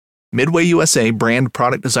Midway USA brand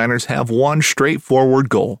product designers have one straightforward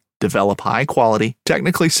goal: develop high-quality,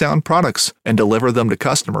 technically sound products and deliver them to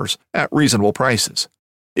customers at reasonable prices.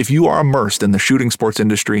 If you are immersed in the shooting sports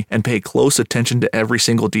industry and pay close attention to every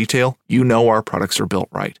single detail, you know our products are built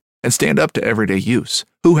right and stand up to everyday use.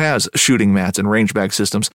 Who has shooting mats and range bag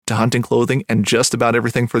systems to hunting clothing and just about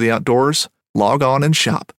everything for the outdoors? Log on and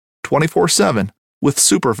shop 24/7 with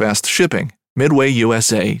super fast shipping.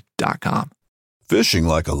 MidwayUSA.com. Fishing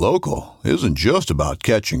like a local isn't just about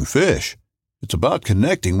catching fish. It's about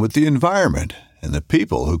connecting with the environment and the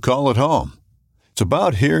people who call it home. It's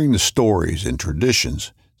about hearing the stories and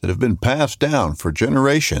traditions that have been passed down for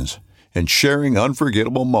generations and sharing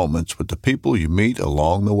unforgettable moments with the people you meet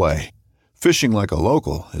along the way. Fishing like a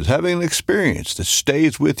local is having an experience that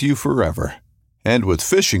stays with you forever. And with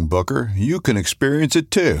Fishing Booker, you can experience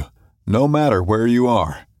it too, no matter where you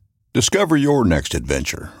are. Discover your next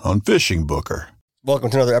adventure on Fishing Booker.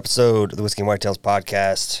 Welcome to another episode of the Whiskey and Whitetails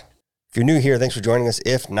podcast. If you're new here, thanks for joining us.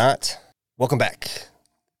 If not, welcome back.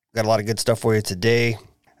 Got a lot of good stuff for you today.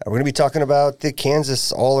 We're going to be talking about the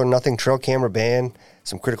Kansas all or nothing trail camera ban,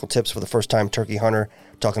 some critical tips for the first time turkey hunter,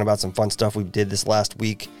 talking about some fun stuff we did this last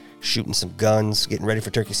week, shooting some guns, getting ready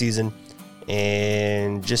for turkey season,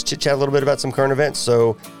 and just chit chat a little bit about some current events.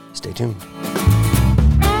 So stay tuned.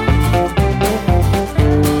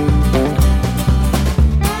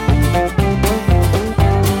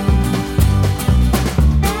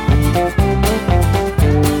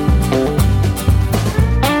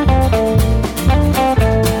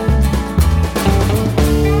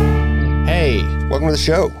 Welcome to the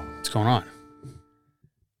show. What's going on?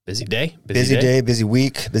 Busy day? Busy day, busy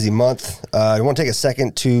week, busy month. I want to take a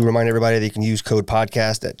second to remind everybody that you can use code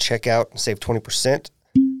podcast at checkout and save 20%.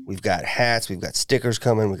 We've got hats, we've got stickers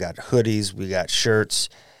coming, we've got hoodies, we got shirts.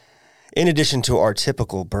 In addition to our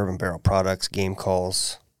typical Bourbon Barrel products, game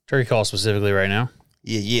calls. Turkey call specifically right now?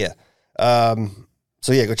 Yeah.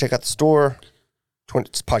 So go check out the store.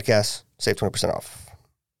 Podcast, save 20% off.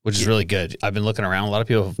 Which is really good. I've been looking around. A lot of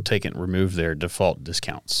people have removed their default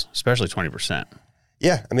discounts, especially 20%.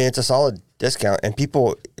 Yeah, I mean, it's a solid discount, and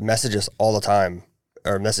people message us all the time,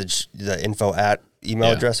 or message the info at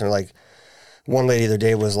email address, and like, one lady the other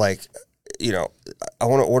day was like, I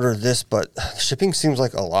want to order this, but shipping seems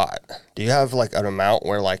like a lot. Do you have like an amount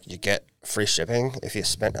where like you get free shipping if you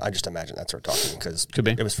spend? I just imagine that's her talking because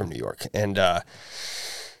it was from New York, and I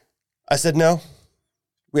said no.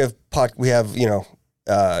 We have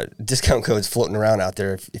discount codes floating around out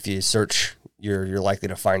there. If you search, you're likely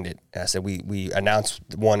to find it. And I said we announced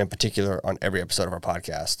one in particular on every episode of our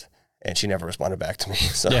podcast, and she never responded back to me.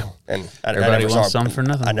 So and everybody wants some for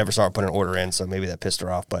nothing. I never saw her put an order in, so maybe that pissed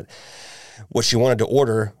her off. But what she wanted to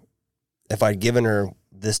order, if I'd given her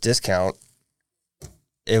this discount,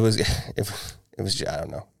 it was I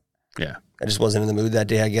don't know. Yeah. I just wasn't in the mood that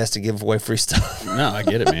day, I guess, to give away free stuff. No, I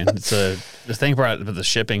get it, man. It's the thing about the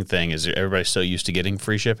shipping thing is everybody's so used to getting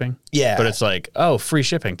free shipping. Yeah. But it's like, oh, free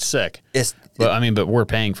shipping, sick. But we're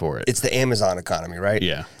paying for it. It's the Amazon economy, right?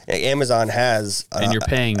 Yeah. Amazon has and you're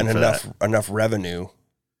paying enough revenue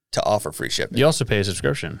to offer free shipping. You also pay a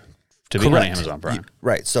subscription to be on Amazon Prime.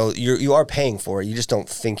 Right. So you are paying for it. You just don't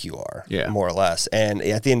think you are, more or less. And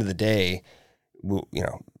at the end of the day,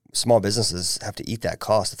 small businesses have to eat that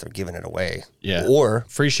cost if they're giving it away. Yeah. Or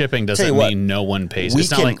free shipping doesn't mean no one pays.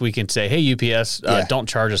 It's not like we can say, hey, UPS, don't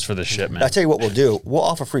charge us for this shipment. I'll tell you what we'll do. We'll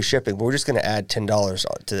offer free shipping, but we're just going to add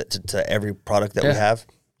 $10 to every product that we have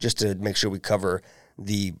just to make sure we cover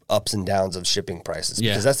the ups and downs of shipping prices.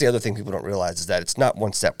 Because that's the other thing people don't realize is that it's not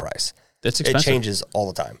one set price. It's expensive. It changes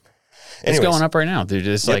all the time. It's going up right now, dude.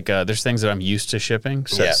 It's like there's things that I'm used to shipping,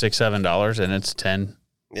 $6, $7, and it's $10.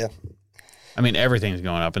 Yeah. I mean, everything's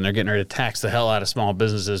going up, and they're getting ready to tax the hell out of small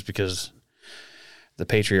businesses because the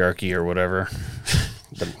patriarchy or whatever.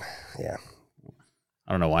 I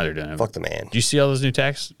don't know why they're doing it. Fuck the man. Do you see all those new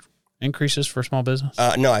tax increases for small business?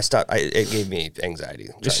 No, I stopped. It gave me anxiety.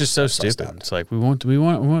 It's just so stupid. It's like we want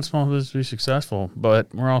small business to be successful,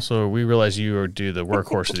 but we realize you do the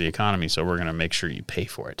workhorse of the economy, so we're going to make sure you pay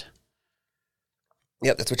for it.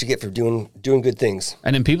 Yep, that's what you get for doing good things.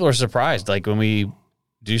 And then people are surprised, like when we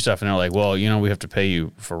do stuff and they're like, well, we have to pay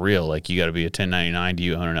you for real. Like, you got to be a 1099. Do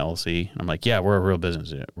you own an LLC? I'm like, yeah, we're a real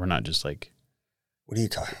business. We're not just like. What are you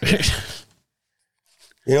talking about?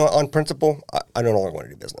 On principle, I don't want to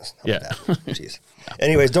do business. How about that? Jeez.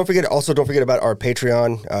 Anyways, don't forget about our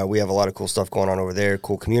Patreon. We have a lot of cool stuff going on over there.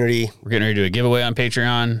 Cool community. We're getting ready to do a giveaway on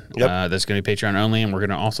Patreon. Yep. That's going to be Patreon only. And we're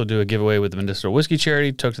going to also do a giveaway with the Medicinal Whiskey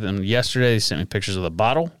Charity. Talked to them yesterday. They sent me pictures of the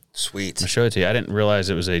bottle. Sweet. I'll show it to you. I didn't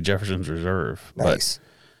realize it was a Jefferson's Reserve. Nice.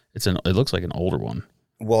 But it looks like an older one.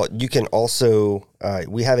 Well, you can also,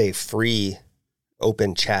 we have a free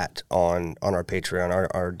open chat on our Patreon,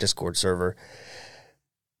 our Discord server.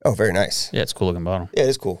 Oh, very nice. Yeah, it's a cool looking bottle. Yeah, it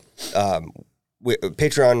is cool.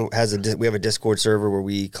 Patreon has we have a Discord server where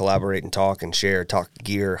we collaborate and talk and share, talk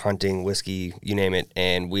gear, hunting, whiskey, you name it.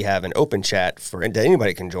 And we have an open chat that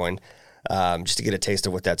anybody can join, just to get a taste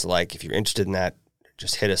of what that's like. If you're interested in that,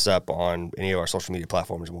 just hit us up on any of our social media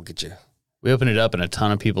platforms and we'll get you. We opened it up and a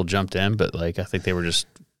ton of people jumped in, but like I think they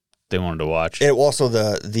wanted to watch. And also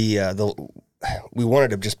we wanted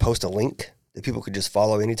to just post a link that people could just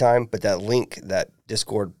follow anytime, but that link that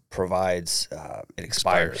Discord provides, it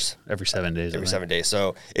expires every 7 days. Every 7 days.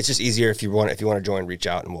 So it's just easier if you want to join, reach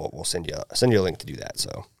out and we'll send you a link to do that.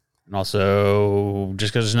 So. And also,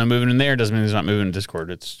 just because there's no moving in there doesn't mean there's not moving in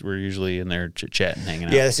Discord. We're usually in there chatting, hanging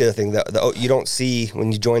out. Yeah, that's the other thing. You don't see,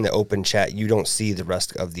 when you join the open chat, you don't see the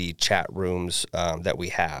rest of the chat rooms that we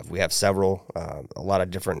have. We have several, a lot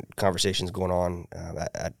of different conversations going on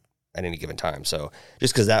at any given time. So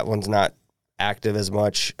just because that one's not active as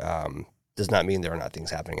much does not mean there are not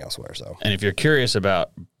things happening elsewhere. So, and if you're curious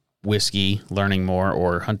about whiskey, learning more,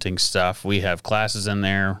 or hunting stuff, we have classes in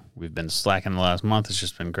there. We've been slacking the last month. It's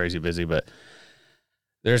just been crazy busy, but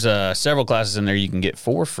there's several classes in there you can get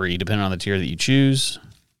for free depending on the tier that you choose.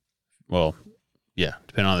 Well, yeah,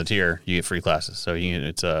 depending on the tier, you get free classes. So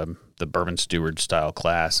it's the Bourbon Steward style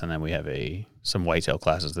class, and then we have some whitetail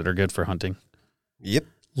classes that are good for hunting. Yep.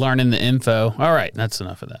 Learning the info. All right, that's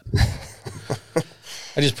enough of that.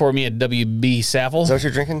 I just poured me a WB Saffel. Is that what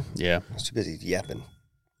you're drinking? Yeah. I was too busy yapping.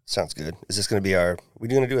 Sounds good. Is this going to be we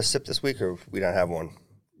going to do a sip this week or we don't have one?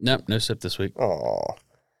 Nope, no sip this week. Oh.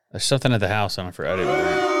 There's something at the house I forgot. I didn't bring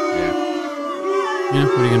it. Yeah,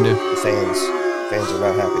 what are you going to do? The fans are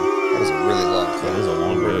not happy. That is a really long clip. That is a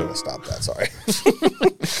long We're clip. going to stop that. Sorry.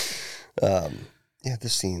 Yeah,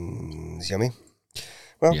 this seems yummy.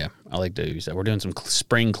 Well, Yeah, I like to use that. We're doing some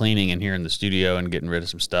spring cleaning in here in the studio and getting rid of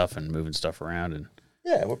some stuff and moving stuff around. And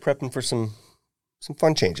yeah, we're prepping for some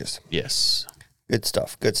fun changes. yes. Good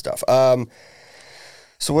stuff. Good stuff.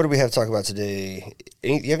 So what do we have to talk about today? Do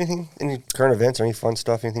you have anything, any current events or any fun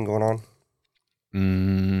stuff, anything going on?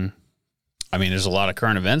 I mean, there's a lot of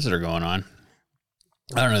current events that are going on.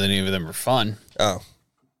 I don't know that any of them are fun. Oh,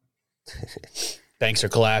 Banks are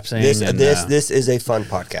collapsing. this is a fun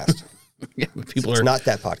podcast. Yeah, people It's are not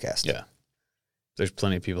that podcast. Yeah. There's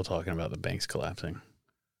plenty of people talking about the banks collapsing.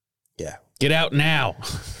 Yeah. Get out now.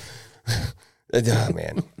 Oh,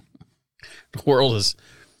 man. The world is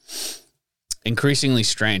increasingly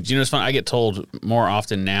strange. You know, it's fun. I get told more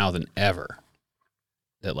often now than ever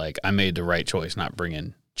that, like, I made the right choice not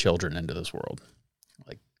bringing children into this world.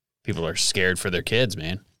 Like, people are scared for their kids,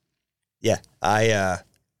 man. Yeah. I'll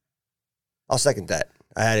second that.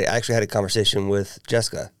 I actually had a conversation with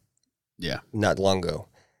Jessica Yeah. not long ago.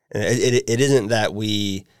 And it isn't that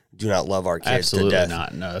we do not love our kids Absolutely to death.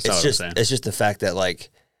 not. No, that's It's not what just I'm saying. it's just the fact that, like,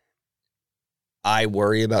 I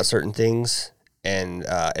worry about certain things and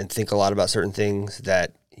think a lot about certain things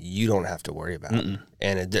that you don't have to worry about.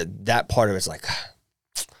 And that part of it's like,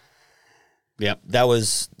 Yep. that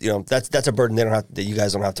was, that's a burden that you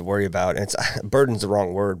guys don't have to worry about. And it's burden's the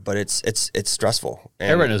wrong word, but it's stressful. And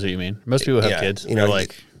Everybody knows what you mean. Most people have Yeah, kids. you know, They're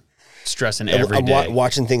like stressing every I'm day.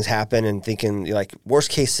 watching things happen and thinking, like, worst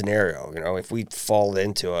case scenario, if we fall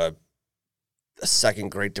into a second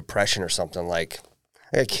Great Depression or something, like,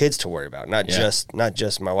 I got kids to worry about, not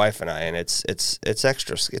just my wife and I, and it's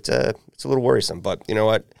extra. It's a little worrisome, but you know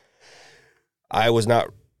what? I was not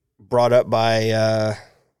brought up by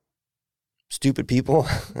stupid people,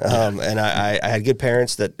 and I had good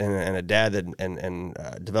parents and a dad that and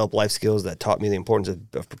developed life skills that taught me the importance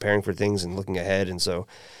of preparing for things and looking ahead. And so,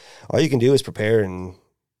 all you can do is prepare and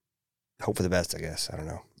hope for the best, I guess. I don't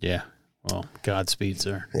know. Yeah. Well, Godspeed,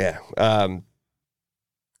 sir. Yeah.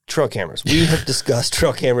 Trail cameras. We have discussed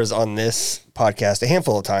trail cameras on this podcast a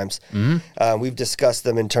handful of times. Mm-hmm. We've discussed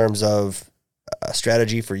them in terms of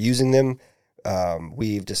strategy for using them.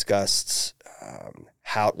 We've discussed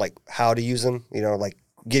how to use them. Like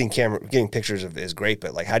getting pictures is great,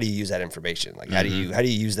 but like, how do you use that information? Like, how do you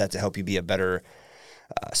use that to help you be a better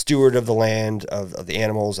steward of the land, of the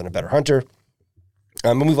animals, and a better hunter?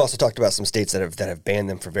 And we've also talked about some states that have banned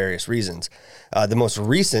them for various reasons. The most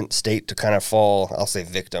recent state to kind of fall, I'll say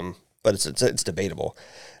victim, but it's debatable,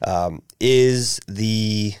 is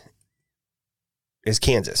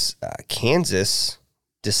Kansas. Kansas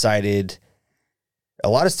decided. A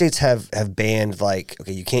lot of states have banned, like,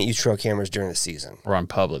 okay, you can't use trail cameras during the season. Or on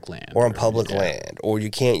public land. Or on public land. Or you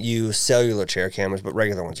can't use cellular trail cameras, but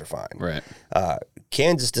regular ones are fine. Right.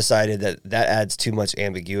 Kansas decided that adds too much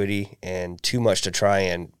ambiguity and too much to try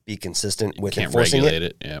and be consistent with Can't enforcing regulate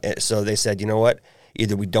it. Yeah. So they said, you know what?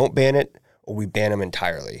 Either we don't ban it or we ban them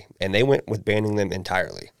entirely. And they went with banning them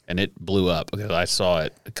entirely. And it blew up because I saw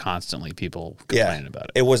it constantly, people complaining about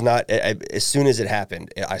it. It was not, as soon as it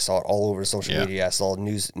happened, I saw it all over social media. I saw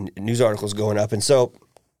news articles going up. And so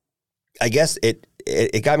I guess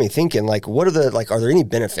it got me thinking, like, what are are there any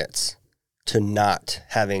benefits to not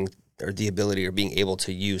having or the ability or being able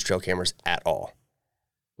to use trail cameras at all?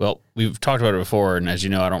 Well, we've talked about it before, and as you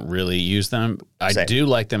know, I don't really use them. I do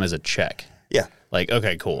like them as a check. Yeah. Like,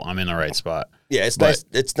 okay, cool, I'm in the right spot. Yeah, it's nice.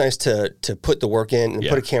 It's nice to put the work in and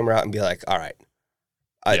put a camera out and be like, all right,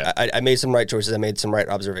 I made some right choices. I made some right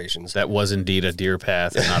observations. That was indeed a deer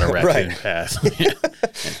path and not a raccoon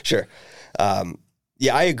path. Sure.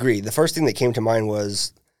 Yeah, I agree. The first thing that came to mind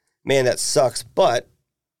was, man, that sucks, but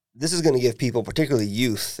this is going to give people, particularly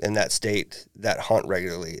youth in that state that hunt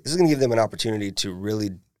regularly, this is going to give them an opportunity to really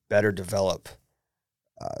better develop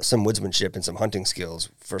some woodsmanship and some hunting skills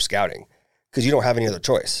for scouting, because you don't have any other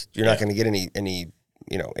choice. You're not going to get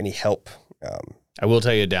any help. I will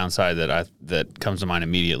tell you a downside that comes to mind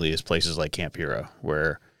immediately is places like Camp Hero,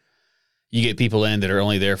 where you get people in that are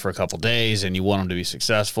only there for a couple days and you want them to be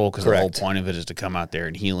successful because the whole point of it is to come out there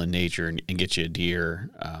and heal in nature and get you a deer.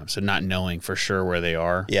 So not knowing for sure where they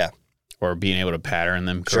are. Yeah. Or being able to pattern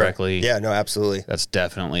them correctly. Sure. Yeah, no, absolutely. That's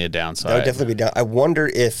definitely a downside. That would definitely be down. I wonder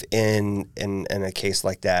if in a case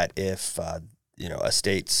like that, if a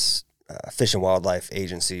state's Fish and Wildlife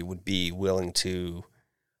Agency would be willing to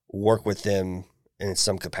work with them in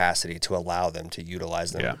some capacity to allow them to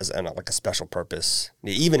utilize them as like a special purpose,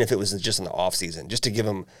 even if it was just in the off season, just to give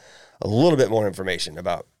them a little bit more information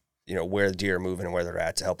about where the deer are moving and where they're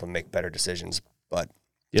at to help them make better decisions. But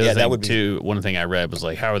the other thing too, one thing I read was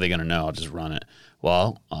like, how are they going to know? I'll just run it.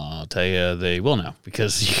 Well, I'll tell you, they will know,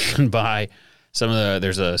 because you can buy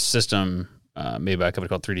there's a system made by a company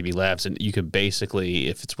called 3DB Labs, and you could basically,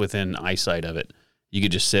 if it's within eyesight of it, you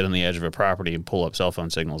could just sit on the edge of a property and pull up cell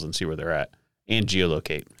phone signals and see where they're at. And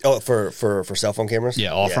geolocate. Oh, for cell phone cameras?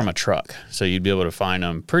 Yeah, all from a truck. So you'd be able to find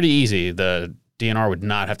them pretty easy. The DNR would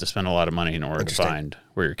not have to spend a lot of money in order to find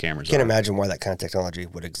where your cameras are. Can't imagine why that kind of technology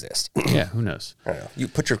would exist. Yeah, who knows? I don't know. You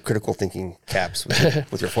put your critical thinking caps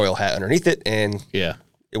with your foil hat underneath it, and it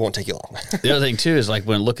won't take you long. The other thing too is, like,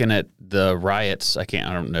 when looking at the riots, I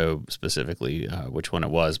don't know specifically which one it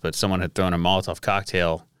was, but someone had thrown a Molotov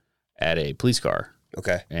cocktail at a police car.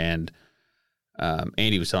 Okay. And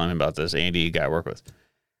Andy was telling me about this. Andy, a guy I work with,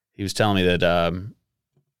 he was telling me that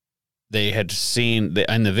they had seen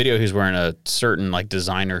in the video he was wearing a certain like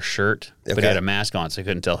designer shirt, but he had a mask on, so they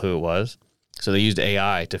couldn't tell who it was. So they used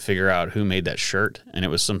AI to figure out who made that shirt, and it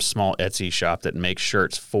was some small Etsy shop that makes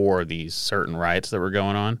shirts for these certain riots that were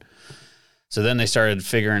going on. So then they started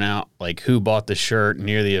figuring out like who bought the shirt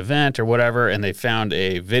near the event or whatever, and they found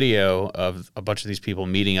a video of a bunch of these people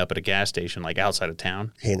meeting up at a gas station like outside of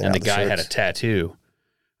town, and the guy had a tattoo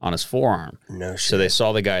on his forearm. No shit. So they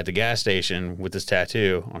saw the guy at the gas station with this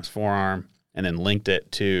tattoo on his forearm and then linked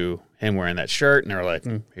it to him wearing that shirt, and they were like,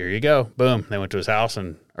 here you go. Boom. They went to his house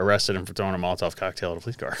and arrested him for throwing a Molotov cocktail at a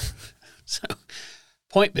police car. So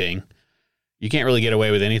point being, you can't really get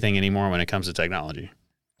away with anything anymore when it comes to technology.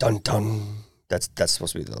 Dun dun. That's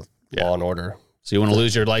supposed to be the law and order. So you want to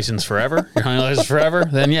lose your license forever? Your hunting license forever?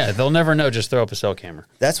 Then they'll never know. Just throw up a cell camera.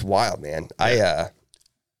 That's wild, man.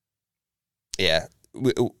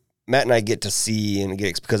 Matt and I get to see and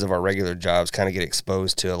because of our regular jobs, kind of get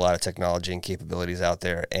exposed to a lot of technology and capabilities out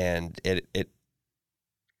there. And it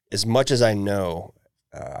as much as I know,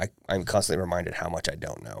 I'm constantly reminded how much I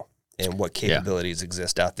don't know and what capabilities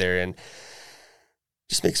exist out there. And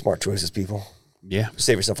just make smart choices, people. Yeah.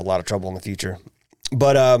 Save yourself a lot of trouble in the future.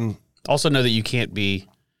 But also know that you can't be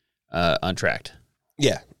untracked.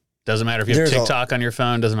 Yeah. Doesn't matter if you have TikTok on your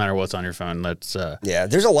phone. Doesn't matter what's on your phone. There's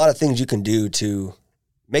a lot of things you can do to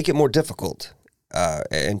make it more difficult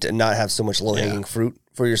and to not have so much low-hanging fruit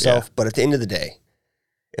for yourself. Yeah. But at the end of the day,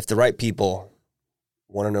 if the right people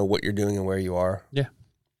want to know what you're doing and where you are,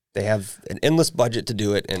 they have an endless budget to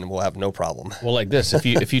do it, and we'll have no problem. Well, like this, if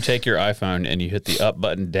you take your iPhone and you hit the up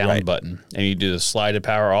button, down button, and you do the slide to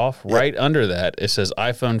power off, right under that, it says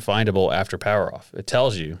iPhone findable after power off. It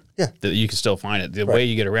tells you that you can still find it. The way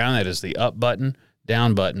you get around that is the up button,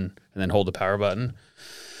 down button, and then hold the power button.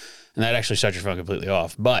 And that actually shuts your phone completely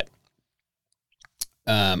off. But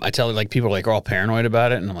I tell people are all paranoid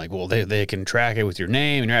about it, and I'm like, well, they can track it with your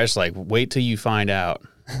name, and you're just like, wait till you find out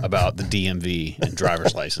about the DMV and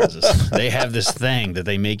driver's licenses. They have this thing that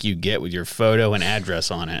they make you get with your photo and address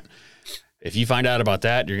on it. If you find out about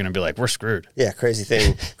that, you're going to be like, we're screwed. Yeah, crazy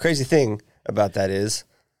thing about that is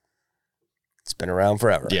it's been around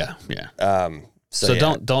forever. Yeah. So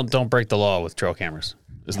yeah. don't break the law with trail cameras.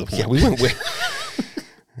 Is the point? Yeah, we went.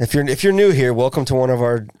 If you're new here, welcome to one of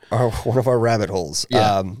our rabbit holes.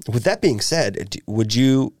 Yeah. With that being said, would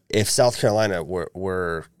you, if South Carolina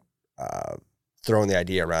were throwing the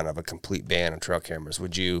idea around of a complete ban on trail cameras,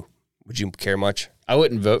 would you care much? I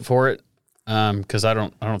wouldn't vote for it because I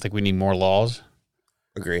don't think we need more laws.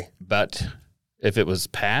 Agree. But if it was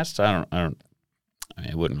passed, I mean,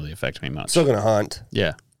 it wouldn't really affect me much. Still going to hunt.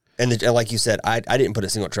 Yeah. And like you said, I didn't put a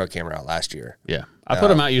single trail camera out last year. Yeah. I put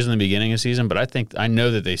them out usually in the beginning of the season, but I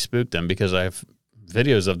know that they spooked them because I have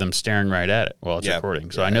videos of them staring right at it while it's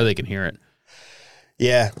recording. So I know they can hear it.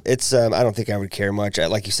 Yeah. It's, I don't think I would care much.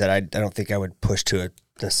 Like you said, I don't think I would push to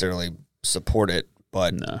necessarily support it,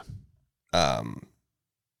 but No.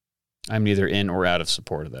 I'm neither in or out of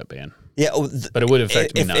support of that ban. Yeah, but it would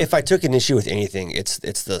affect me. If I took an issue with anything, it's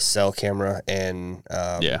the cell camera and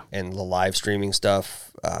and the live streaming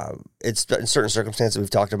stuff. It's in certain circumstances we've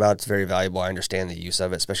talked about. It's very valuable. I understand the use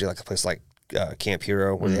of it, especially like a place like Camp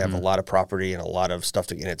Hero, where they have a lot of property and a lot of stuff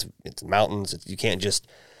to get. It's mountains. You can't just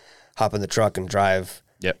hop in the truck and drive.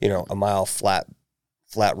 A mile flat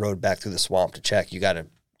road back through the swamp to check. You got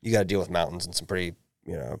to deal with mountains and some pretty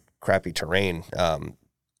crappy terrain.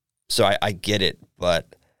 So I get it,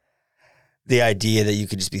 but the idea that you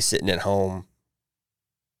could just be sitting at home,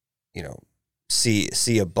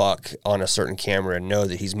 see a buck on a certain camera and know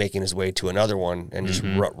that he's making his way to another one and just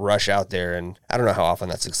rush out there. And I don't know how often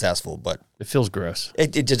that's successful, but it feels gross.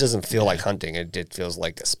 It just doesn't feel like hunting. It feels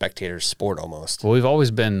like a spectator's sport almost. Well, we've always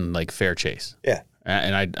been like fair chase. Yeah.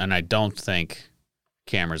 And I don't think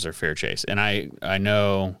cameras are fair chase. And I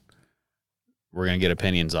know we're going to get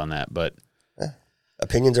opinions on that, but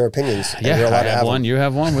opinions are opinions. Yeah, we're allowed I to have one. them. You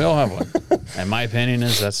have one. We all have one. And my opinion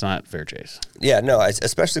is that's not fair chase. Yeah, no,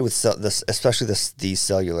 especially with the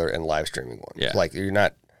cellular and live streaming one. Yeah, like you're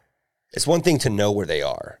not. It's one thing to know where they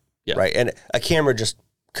are, right? And a camera just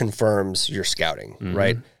confirms your scouting,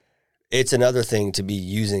 right? It's another thing to be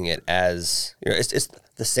using it as it's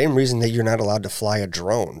the same reason that you're not allowed to fly a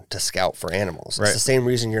drone to scout for animals. Right. It's the same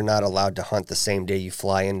reason you're not allowed to hunt the same day you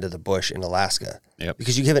fly into the bush in Alaska. Yep.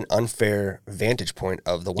 Because you have an unfair vantage point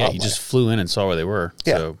of the wildlife. Yeah, you just flew in and saw where they were.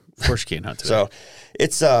 Yeah. So of course you can't hunt today. So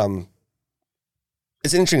it's an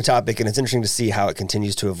interesting topic, and it's interesting to see how it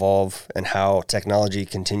continues to evolve and how technology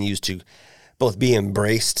continues to both be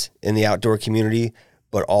embraced in the outdoor community,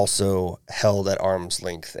 but also held at arm's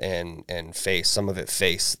length and face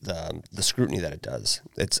the scrutiny that it does.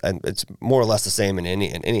 It's more or less the same in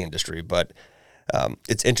any industry, but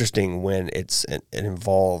it's interesting when it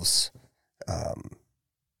involves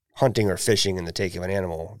hunting or fishing in the take of an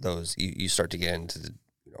animal. Those you start to get into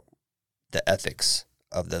the ethics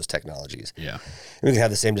of those technologies. Yeah, and we can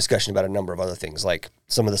have the same discussion about a number of other things, like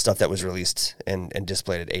some of the stuff that was released and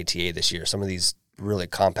displayed at ATA this year. Some of these really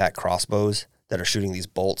compact crossbows that are shooting these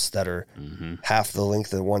bolts that are half the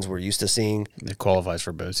length of the ones we're used to seeing. It qualifies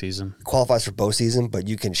for bow season. But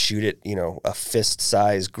you can shoot it, a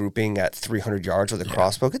fist-size grouping at 300 yards with a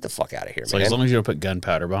crossbow. Get the fuck out of here, So man. as long as you don't put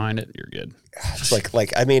gunpowder behind it, you're good. It's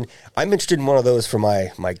I'm interested in one of those for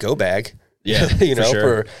my go bag. Yeah,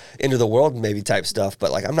 for into the world maybe type stuff.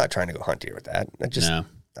 But I'm not trying to go hunt deer with that. I don't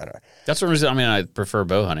know. That's the reason. I mean, I prefer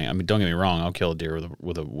bow hunting. I mean, don't get me wrong. I'll kill a deer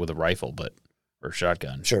with a rifle, or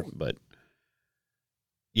shotgun. Sure, but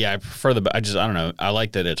yeah, I prefer I don't know. I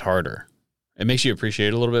like that it's harder. It makes you appreciate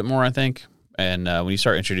it a little bit more, I think. And when you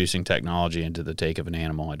start introducing technology into the take of an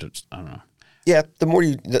animal, I don't know. Yeah, the more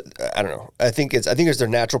I don't know. I think it's their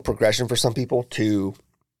natural progression for some people to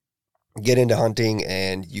get into hunting,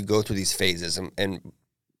 and you go through these phases, and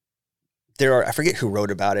there are, I forget who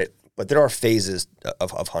wrote about it, but there are phases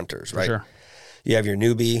of hunters, right? Sure. You have your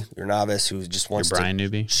newbie, your novice, who just wants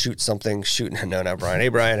to shoot something. No, not Brian. Hey,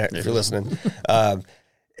 Brian, if you're listening.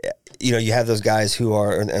 You have those guys who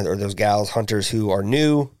are, or those gals, hunters who are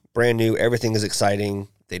brand new. Everything is exciting.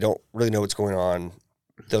 They don't really know what's going on.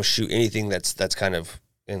 They'll shoot anything that's kind of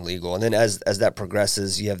illegal. And then as that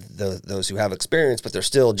progresses, you have those who have experience, but they're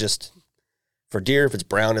still just, for deer, if it's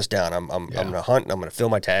brown, it's down. I'm going to hunt and I'm going to fill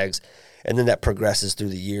my tags. And then that progresses through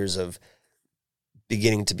the years of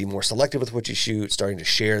beginning to be more selective with what you shoot, starting to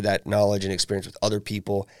share that knowledge and experience with other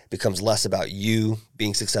people. It becomes less about you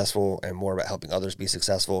being successful and more about helping others be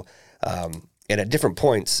successful. And at different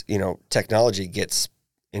points, technology gets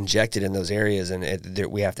injected in those areas, and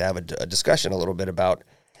we have to have a discussion a little bit about.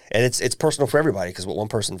 And it's personal for everybody, because what one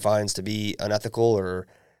person finds to be unethical or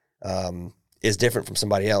is different from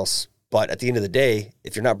somebody else. But at the end of the day,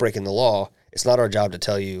 if you're not breaking the law, it's not our job to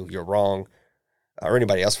tell you you're wrong. or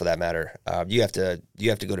anybody else for that matter, you have to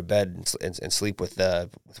go to bed and sleep with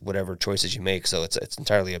whatever choices you make. So it's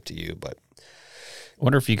entirely up to you. But I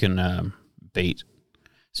wonder if you can bait.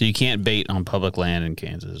 So you can't bait on public land in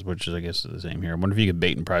Kansas, which is, I guess, the same here. I wonder if you could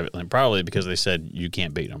bait in private land. Probably because they said you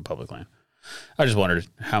can't bait on public land. I just wondered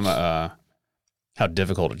how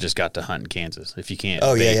difficult it just got to hunt in Kansas if you can't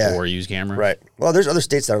bait or use camera. Right. Well, there's other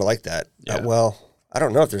states that are like that. Yeah. Well, I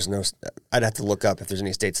don't know if there's no. I'd have to look up if there's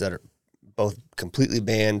any states that are both completely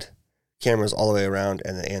banned cameras all the way around,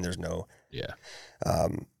 and there's no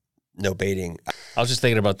no baiting. I was just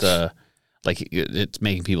thinking about it's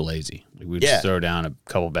making people lazy. Like we just throw down a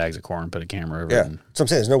couple bags of corn, put a camera over it. And, so I'm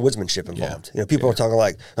saying there's no woodsmanship involved. You know, people are talking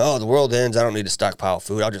like, "Oh, the world ends. I don't need to stockpile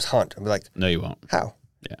food. I'll just hunt." I'm like, no, you won't. How?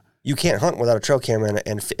 Yeah. You can't hunt without a trail camera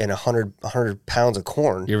and 100 pounds of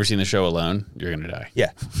corn. You ever seen the show Alone? You're gonna die.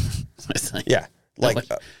 Yeah. Yeah.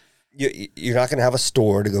 You're not going to have a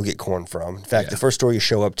store to go get corn from. In fact, the first store you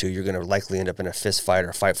show up to, you're going to likely end up in a fist fight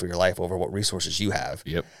or fight for your life over what resources you have.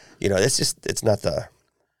 Yep. You know, it's not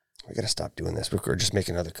we got to stop doing this. We're just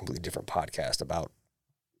making another completely different podcast about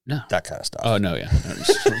that kind of stuff. Oh, no, yeah.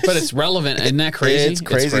 But it's relevant. Isn't that crazy? It's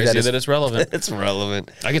crazy that it's relevant. It's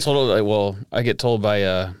relevant. I get told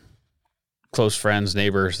by close friends,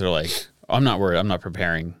 neighbors, they're like, I'm not worried. I'm not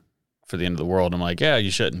preparing for the end of the world. I'm like, yeah,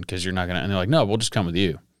 you shouldn't because you're not going to. And they're like, no, we'll just come with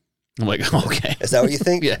you. I'm like, okay. Is that what you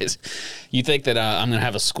think? Yes. You think that I'm going to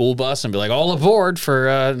have a school bus and be like, all aboard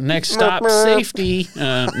for next stop safety?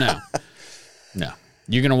 No.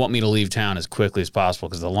 You're going to want me to leave town as quickly as possible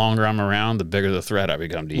because the longer I'm around, the bigger the threat I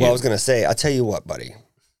become to you. Well, I was going to say, I'll tell you what, buddy.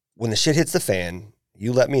 When the shit hits the fan,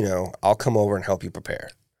 you let me know. I'll come over and help you prepare.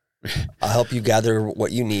 I'll help you gather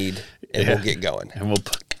what you need, and we'll get going. And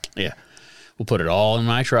we'll put it all in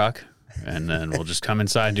my truck. And then we'll just come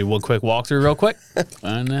inside and do one quick walkthrough real quick.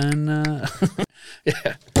 And then,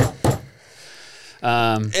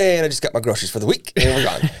 and I just got my groceries for the week, and we're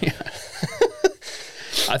gone.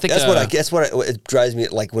 I think that's what it drives me.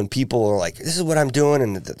 Like when people are like, "This is what I'm doing,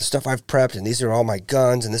 and the stuff I've prepped, and these are all my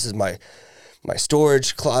guns, and this is my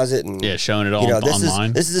storage closet, and showing it all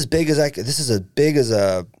online. This is as big as This is as big as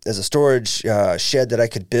a storage shed that I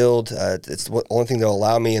could build. It's the only thing they'll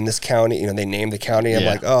allow me in this county. You know, they named the county. I'm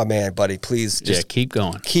like, oh man, buddy, please just keep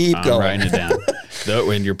going. Keep going. Writing it down.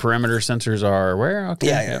 When your perimeter sensors are where?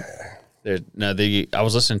 Okay. Yeah. I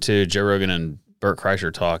was listening to Joe Rogan and Bert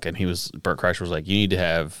Kreischer talk, and Bert Kreischer was like, you need to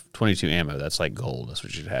have 22 ammo. That's like gold. That's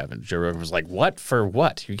what you should have. And Joe Rogan was like, what? For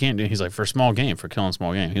what? You can't do it. He's like, for small game, for killing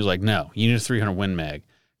small game. He was like, no, you need a 300 Win Mag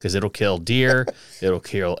because it'll kill deer. It'll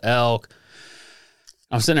kill elk.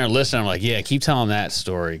 I'm sitting there listening. I'm like, yeah, keep telling that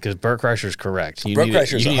story because Bert Kreischer's correct. You need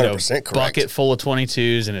 100% correct. Bucket full of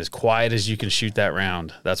 22s and as quiet as you can shoot that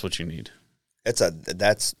round. That's what you need. That's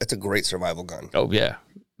a great survival gun. Oh, yeah.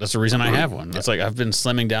 That's the reason I have one. That's like I've been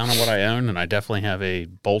slimming down on what I own, and I definitely have a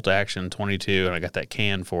bolt action 22, and I got that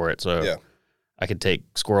can for it, so I could take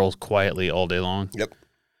squirrels quietly all day long. Yep.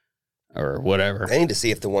 Or whatever. I need to see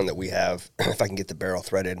if the one that we have, if I can get the barrel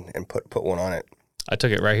threaded and put one on it. I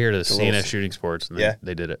took it right here to the CNS Shooting Sports, and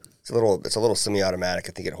they did it. It's a little semi-automatic.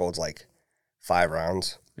 I think it holds like 5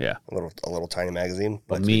 rounds. Yeah. A little tiny magazine.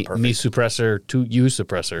 But me suppressor to you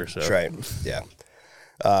suppressor. So. That's right. Yeah.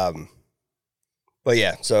 But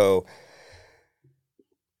yeah, so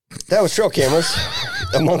that was trail cameras,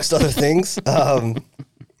 amongst other things.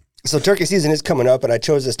 So turkey season is coming up, and I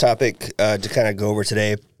chose this topic to kind of go over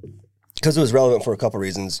today because it was relevant for a couple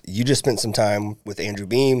reasons. You just spent some time with Andrew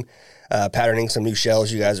Beam, patterning some new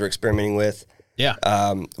shells you guys are experimenting with. Yeah.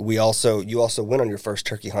 You also went on your first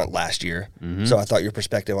turkey hunt last year, so I thought your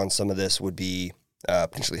perspective on some of this would be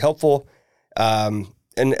potentially helpful.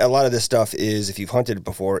 And a lot of this stuff is, if you've hunted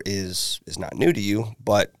before, is not new to you.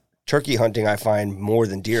 But turkey hunting, I find more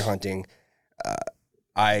than deer hunting.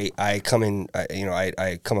 I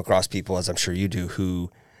come across people, as I'm sure you do,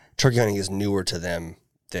 who turkey hunting is newer to them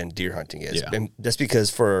than deer hunting is. Yeah. And that's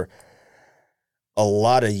because for a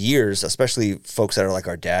lot of years, especially folks that are like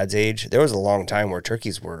our dad's age, there was a long time where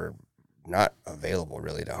turkeys were not available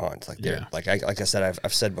really to hunt. Like I said,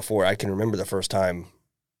 I've said before, I can remember the first time.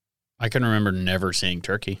 I can remember never seeing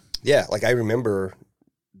turkey. Yeah, like I remember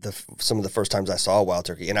some of the first times I saw a wild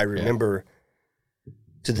turkey, and I remember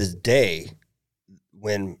to this day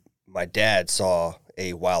when my dad saw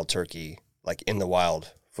a wild turkey like in the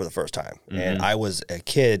wild for the first time. Mm-hmm. And I was a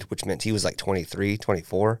kid, which meant he was like 23,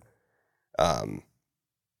 24. And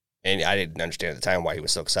I didn't understand at the time why he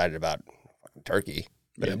was so excited about turkey,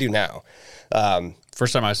 but I do now.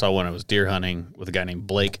 First time I saw one, I was deer hunting with a guy named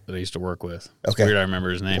Blake that I used to work with. It's weird I remember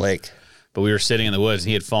his name. Blake. But we were sitting in the woods, and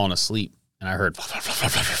he had fallen asleep, and I heard,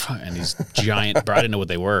 and these giant, but I didn't know what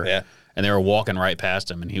they were. Yeah. and they were walking right past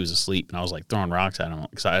him, and he was asleep, and I was like throwing rocks at him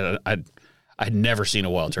because I'd never seen a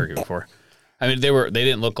wild turkey before. I mean, they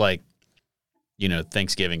didn't look like,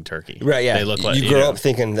 Thanksgiving turkey. Right, yeah. They look like, you grow up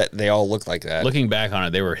thinking that they all look like that. Looking back on it,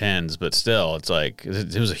 they were hens, but still, it's like,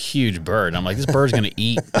 it was a huge bird. I'm like, this bird's going to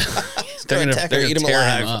eat. they're going to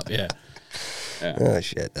tear him up. Yeah. Oh,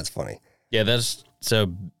 shit. That's funny. Yeah,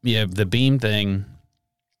 the beam thing.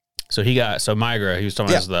 So Migra, he was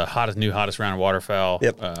talking about the new hottest round of waterfowl.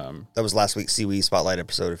 Yep. That was last week's Seaweed Spotlight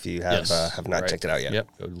episode if you have not checked it out yet. Yep.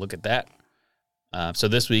 Go look at that. So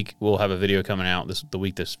this week we'll have a video coming out. The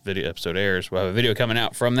week this video episode airs, we'll have a video coming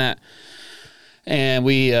out from that, and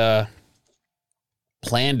we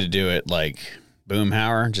plan to do it like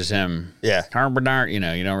Boomhauer, just him. Yeah,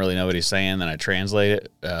 you don't really know what he's saying. Then I translate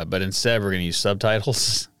it, but instead we're going to use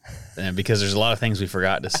subtitles, and because there's a lot of things we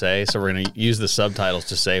forgot to say, so we're going to use the subtitles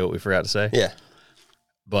to say what we forgot to say. Yeah,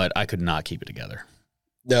 but I could not keep it together.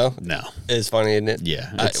 No, it's funny, isn't it?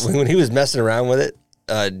 Yeah, when he was messing around with it.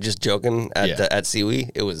 Just joking at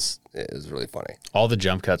Seawee, it was really funny. All the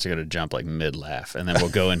jump cuts are going to jump like mid laugh, and then we'll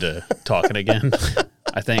go into talking again.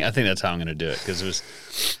 I think that's how I'm going to do it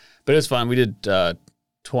but it's fun. We did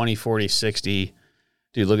 20, 40, 60.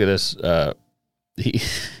 Dude, look at this.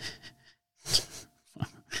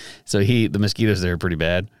 The mosquitoes there are pretty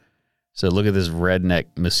bad. So look at this redneck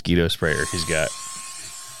mosquito sprayer he's got.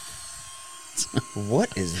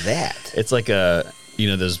 What is that? It's like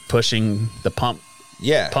those pushing the pump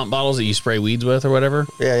bottles that you spray weeds with or whatever.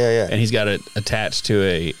 Yeah. And he's got it attached to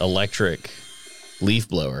a electric leaf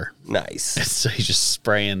blower. Nice. So he's just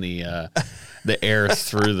spraying the air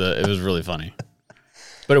through it was really funny.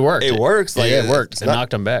 But it worked. It works. It worked. It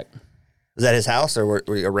knocked him back. Was that his house or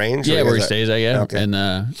were you arranged? Yeah, where he stays at, yeah. Okay.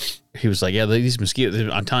 And he was like, yeah, these mosquitoes,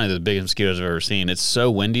 I'm telling you, the biggest mosquitoes I've ever seen. It's so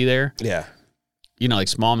windy there. Yeah. Like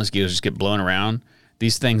small mosquitoes just get blown around.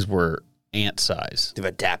 These things were ant size. They've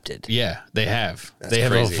adapted. Yeah, they have. That's they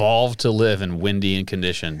have crazy. evolved to live in windy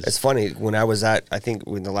conditions. It's funny. When I was I think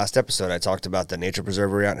in the last episode, I talked about the nature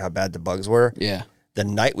preserve we were at and how bad the bugs were. Yeah. The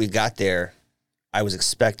night we got there, I was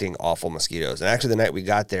expecting awful mosquitoes. And actually, the night we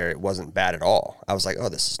got there, it wasn't bad at all. I was like, oh,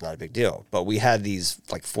 this is not a big deal. But we had these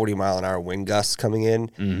like 40-mile-an-hour wind gusts coming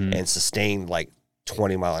in and sustained like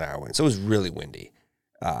 20-mile-an-hour winds. So it was really windy.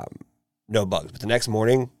 No bugs. But the next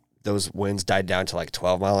morning, those winds died down to like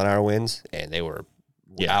 12-mile-an-hour winds, and they were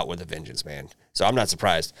out with a vengeance, man. So I'm not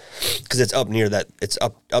surprised because it's up near that. It's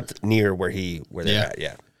up near where they're at.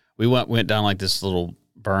 Yeah. We went down like this little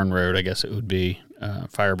burn road, I guess it would be,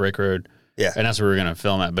 fire break road. Yeah. And that's where we were going to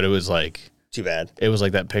film at, but it was like too bad. It was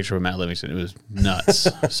like that picture with Matt Livingston. It was nuts.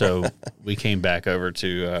 So we came back over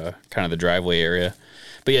to kind of the driveway area.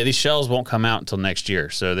 But yeah, these shells won't come out until next year.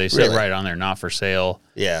 So they say right on there, not for sale.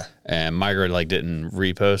 Yeah. And Migra didn't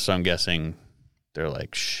repost, so I'm guessing they're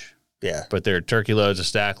like, shh. Yeah. But they're turkey loads, a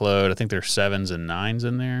stack load. I think there's 7s and 9s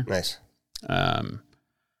in there. Nice. And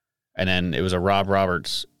then it was a Rob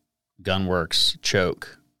Roberts Gunworks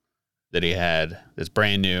choke that he had that's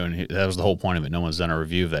brand new, and that was the whole point of it. No one's done a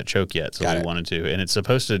review of that choke yet, so we wanted to. And it's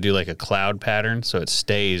supposed to do like a cloud pattern, so it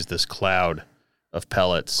stays this cloud of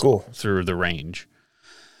pellets through the range.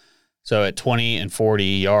 So at 20 and 40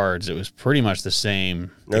 yards, it was pretty much the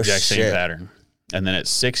same, exact same pattern. And then at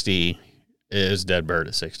 60, it is dead bird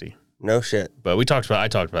at 60. No shit. But I talked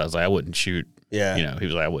about, I was like, I wouldn't shoot. Yeah. He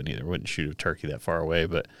was like, I wouldn't either. Wouldn't shoot a turkey that far away.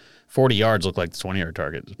 But 40 yards looked like the 20-yard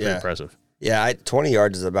target. It's pretty impressive. Yeah, 20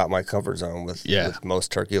 yards is about my comfort zone with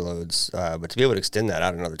most turkey loads. But to be able to extend that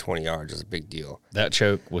out another 20 yards is a big deal. That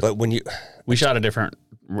choke was. But we shot a different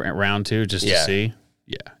round too, just to see.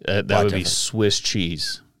 Yeah, that would be Swiss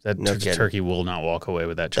cheese. That turkey will not walk away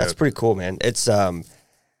with that choke. That's pretty cool, man. It's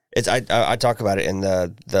I talk about it in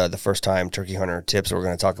the first time turkey hunter tips we're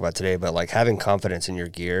going to talk about today. But like having confidence in your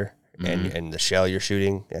gear and the shell you're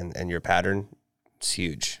shooting and your pattern. It's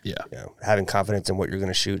huge. Yeah. Having confidence in what you're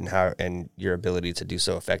going to shoot and your ability to do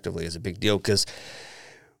so effectively is a big deal because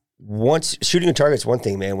once shooting a target's one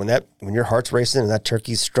thing, man. When your heart's racing and that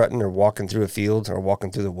turkey's strutting or walking through a field or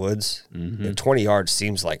walking through the woods, 20 yards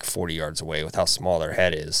seems like 40 yards away with how small their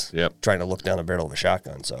head is. Yep. Trying to look down the barrel of a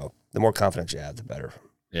shotgun. So the more confidence you have, the better.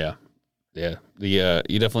 Yeah. Yeah.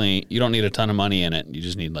 You don't need a ton of money in it. You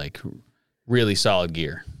just need like really solid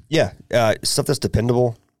gear. Yeah. Stuff that's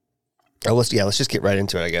dependable. Let's just get right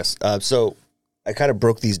into it, I guess. So I kind of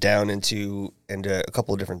broke these down into a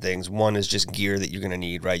couple of different things. One is just gear that you're going to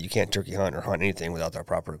need, right? You can't turkey hunt or hunt anything without the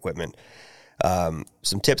proper equipment.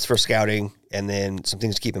 Some tips for scouting, and then some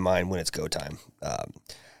things to keep in mind when it's go time.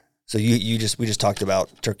 So we just talked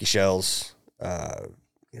about turkey shells,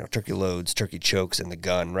 turkey loads, turkey chokes, and the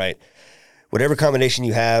gun, right? Whatever combination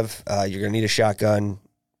you have, you're going to need a shotgun.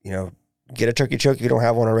 get a turkey choke if you don't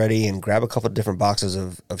have one already, and grab a couple of different boxes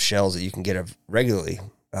of shells that you can get regularly,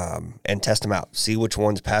 and test them out. See which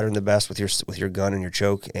ones pattern the best with your gun and your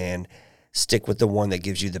choke, and stick with the one that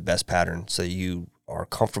gives you the best pattern, so you are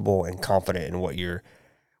comfortable and confident in what your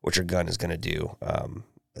gun is going to do.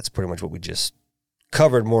 That's pretty much what we just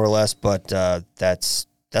covered, more or less. But that's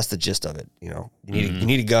the gist of it. You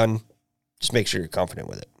need a gun. Just make sure you're confident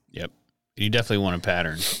with it. Yep. You definitely want a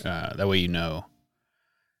pattern. That way you know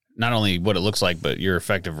not only what it looks like, but your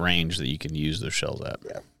effective range that you can use those shells at.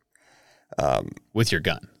 Yeah. With your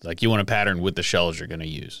gun. Like, you want a pattern with the shells you're going to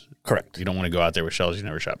use. Correct. You don't want to go out there with shells you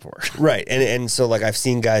never shot before. Right. And so, like, I've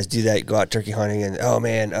seen guys do that, go out turkey hunting, and, oh,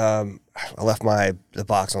 man, I left the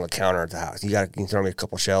box on the counter at the house. Can you throw me a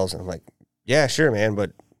couple shells? And I'm like, yeah, sure, man,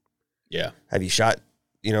 but yeah, have you shot,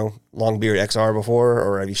 Longbeard XR before,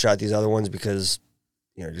 or have you shot these other ones because,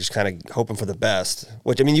 just kind of hoping for the best,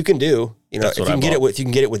 which, I mean, you can do, if you can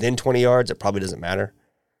get it within 20 yards, it probably doesn't matter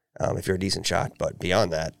if you're a decent shot, but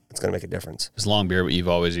beyond that, it's going to make a difference. Is Longbeard what you've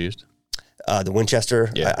always used? The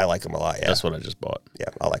Winchester, yeah. I like them a lot, yeah. That's what I just bought. Yeah,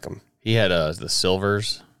 I like them. He had the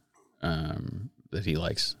silvers that he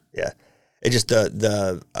likes. Yeah. It just,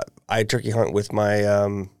 I turkey hunt with my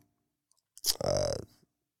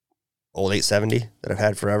old 870 that I've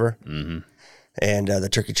had forever. Mm-hmm. And the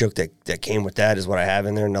turkey choke that came with that is what I have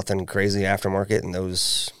in there. Nothing crazy aftermarket, and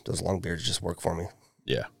those Longbeards just work for me.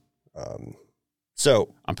 Yeah.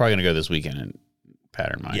 So I'm probably gonna go this weekend and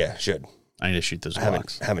pattern mine. Yeah, should. I need to shoot those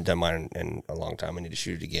blocks. I haven't done mine in a long time. I need to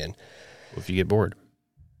shoot it again. Well, if you get bored,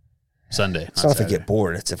 Sunday. It's not if I get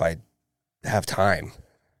bored. It's if I have time.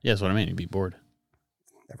 Yeah, that's what I mean. You'd be bored.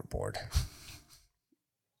 Never bored.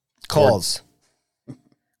 Calls.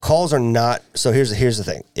 Calls are not. So here's the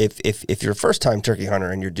thing. If you're a first time turkey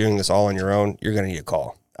hunter and you're doing this all on your own, you're going to need a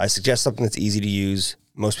call. I suggest something that's easy to use.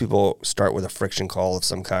 Most people start with a friction call of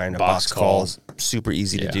some kind. A box call is super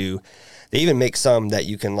easy to do. They even make some that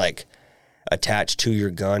you can like attach to your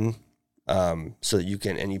gun, so that you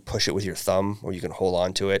can, and you push it with your thumb, or you can hold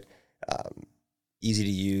on to it. Easy to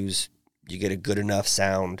use. You get a good enough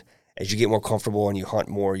sound. As you get more comfortable and you hunt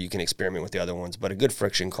more, you can experiment with the other ones. But a good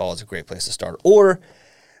friction call is a great place to start. Or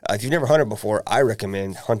if you've never hunted before, I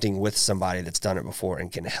recommend hunting with somebody that's done it before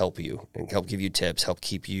and can help you and help give you tips, help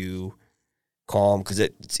keep you calm, because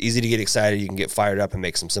it's easy to get excited. You can get fired up and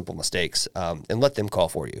make some simple mistakes, and let them call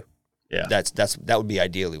for you. Yeah, that would be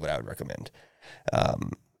ideally what I would recommend.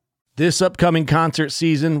 This upcoming concert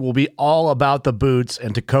season will be all about the boots,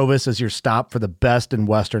 and Tecovas is your stop for the best in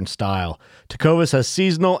Western style. Tecovas has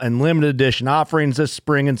seasonal and limited edition offerings this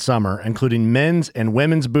spring and summer, including men's and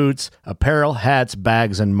women's boots, apparel, hats,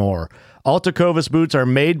 bags, and more. All Tecovas boots are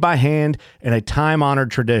made by hand in a time-honored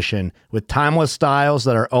tradition with timeless styles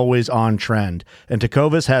that are always on trend. And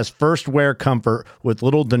Tecovas has first wear comfort with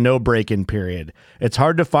little to no break-in period. It's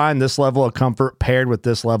hard to find this level of comfort paired with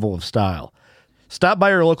this level of style. Stop by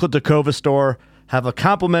your local Tecovas store, have a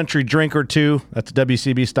complimentary drink or two, that's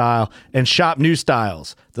WCB style, and shop new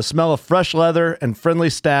styles. The smell of fresh leather and friendly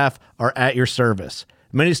staff are at your service.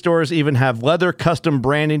 Many stores even have leather custom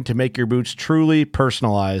branding to make your boots truly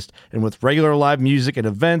personalized. And with regular live music and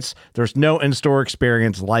events, there's no in-store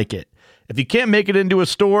experience like it. If you can't make it into a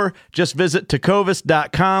store, just visit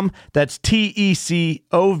tecovas.com. That's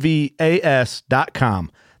TECOVAS.com.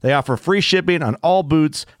 They offer free shipping on all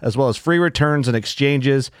boots, as well as free returns and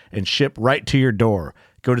exchanges, and ship right to your door.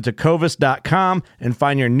 Go to tecovas.com and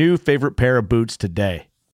find your new favorite pair of boots today.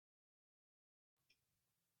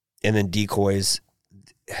 And then decoys.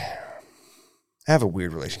 I have a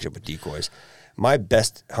weird relationship with decoys. My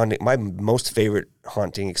most favorite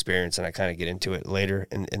hunting experience, and I kind of get into it later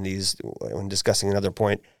in these when discussing another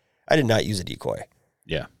point, I did not use a decoy.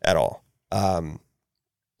 Yeah. At all.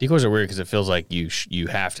 Decoys are weird because it feels like you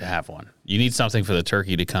have to have one. You need something for the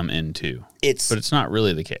turkey to come into. But it's not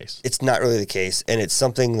really the case. It's not really the case, and it's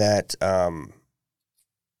something that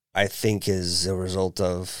I think is a result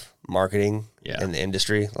of marketing in the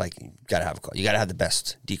industry. Like, you gotta have a call. You gotta have the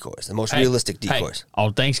best decoys, the most realistic decoys.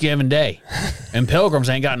 On Thanksgiving Day, and pilgrims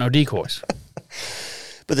ain't got no decoys.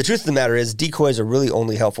 But the truth of the matter is, decoys are really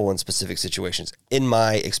only helpful in specific situations, in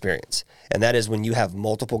my experience, and that is when you have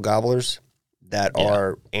multiple gobblers that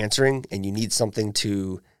are answering, and you need something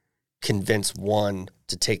to convince one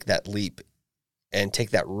to take that leap and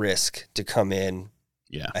take that risk to come in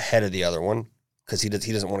ahead of the other one, because he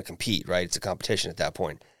doesn't want to compete, right? It's a competition at that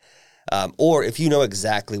point. Or if you know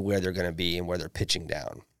exactly where they're going to be and where they're pitching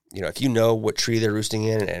down. You know, if you know what tree they're roosting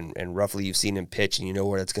in and roughly you've seen him pitch and you know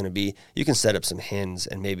where that's going to be, you can set up some hens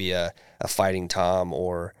and maybe a fighting tom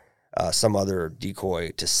or some other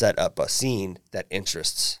decoy to set up a scene that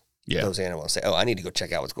interests those animals. Say, oh, I need to go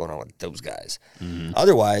check out what's going on with those guys. Mm-hmm.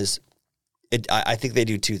 Otherwise, I think they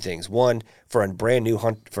do two things. One, for a brand new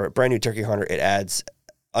turkey hunter, it adds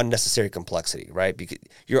unnecessary complexity, right? Because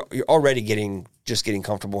you're already getting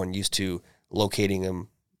comfortable and used to locating them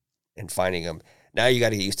and finding them. Now you got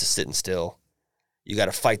to get used to sitting still. You got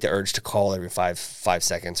to fight the urge to call every five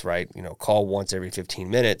seconds, right? Call once every 15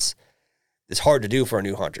 minutes. It's hard to do for a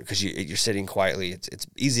new hunter because you're sitting quietly. It's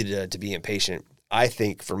easy to be impatient. I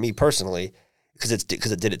think for me personally, because it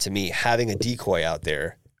did it to me, having a decoy out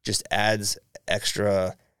there just adds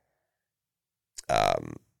extra,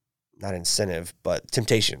 not incentive, but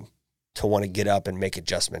temptation to want to get up and make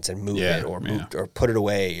adjustments and move it or put it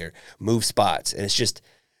away or move spots. And it's just,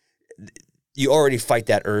 you already fight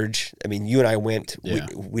that urge. I mean, you and I went,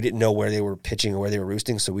 we didn't know where they were pitching or where they were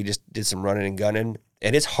roosting. So we just did some running and gunning,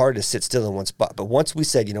 and it's hard to sit still in one spot. But once we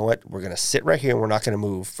said, you know what, we're going to sit right here and we're not going to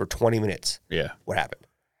move for 20 minutes. Yeah. What happened?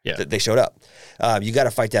 Yeah. They showed up. You got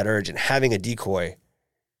to fight that urge, and having a decoy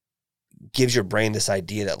gives your brain this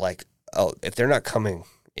idea that like, oh, if they're not coming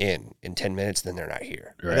in 10 minutes, then they're not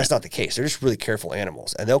here. Right. And that's not the case. They're just really careful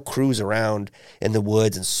animals, and they'll cruise around in the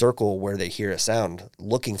woods and circle where they hear a sound,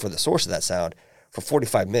 looking for the source of that sound for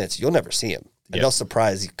 45 minutes. You'll never see them. And they'll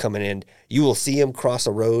surprise you coming in. You will see them cross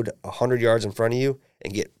a road 100 yards in front of you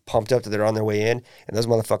and get pumped up that they're on their way in, and those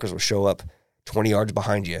motherfuckers will show up 20 yards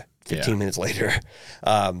behind you 15 minutes later.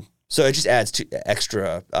 So it just adds to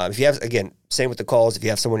extra. If you have, again, same with the calls, if you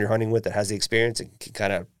have someone you're hunting with that has the experience and can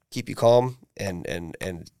kind of keep you calm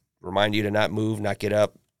and remind you to not move, not get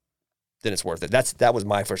up, then it's worth it. That was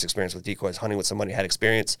my first experience with decoys, hunting with somebody who had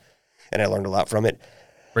experience, and I learned a lot from it.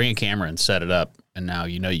 Bring a camera and set it up, and now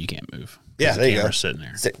you can't move. Yeah, there you go. Sitting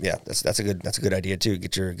there. Yeah, that's a good idea too.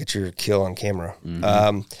 Get your kill on camera.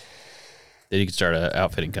 Mm-hmm. Then you can start an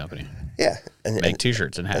outfitting company. Yeah, and make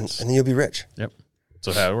T-shirts and hats, and then you'll be rich. Yep.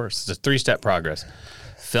 So how it works. It's a 3-step progress.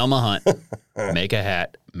 Film a hunt, make a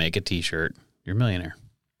hat, make a T-shirt. You're a millionaire.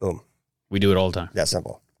 Boom. We do it all the time. That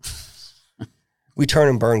simple. We turn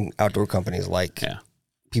and burn outdoor companies like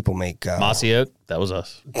people make. Mossy Oak, that was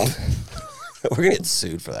us. We're going to get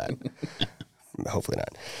sued for that. Hopefully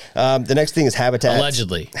not. The next thing is habitat.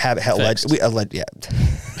 Allegedly. Yeah.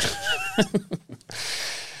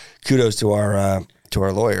 Kudos to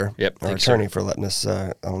our lawyer, our attorney, for letting us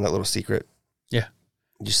on that little secret. Yeah.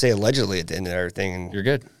 You say allegedly at the end of everything, and you're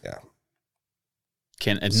good. Yeah.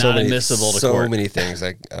 It's not admissible to court. So many things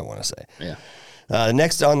I want to say. Yeah.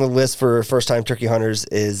 Next on the list for first-time turkey hunters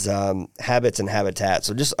is habits and habitat.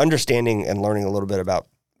 So just understanding and learning a little bit about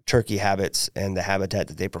turkey habits and the habitat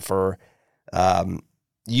that they prefer.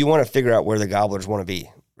 You want to figure out where the gobblers want to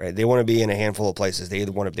be, right? They want to be in a handful of places. They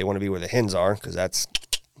want to be where the hens are, because that's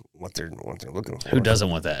what they're looking for. Who doesn't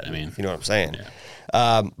want that? I mean, you know what I'm saying?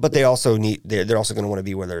 Yeah. But they also they're also going to want to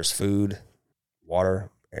be where there's food, water,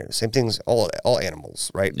 same things, all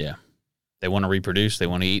animals, right? Yeah. They want to reproduce, they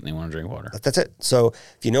want to eat, and they want to drink water. That's it. So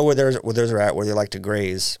if you know where those are at, where they like to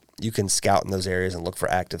graze, you can scout in those areas and look for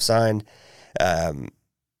active sign.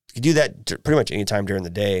 You do that pretty much any time during the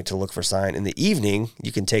day to look for sign. In the evening,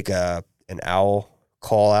 you can take an owl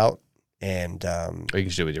call out, and or you can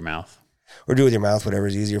just do it with your mouth. Or do it with your mouth, whatever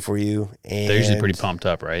is easier for you. And they're usually pretty pumped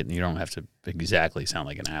up, right? And you don't have to exactly sound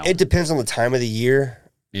like an owl. It depends on the time of the year.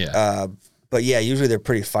 Yeah. But yeah, usually they're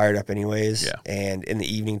pretty fired up anyways. Yeah. And in the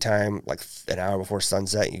evening time, like an hour before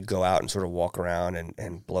sunset, you go out and sort of walk around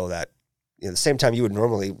and blow that. The same time you would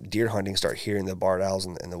normally deer hunting, start hearing the barred owls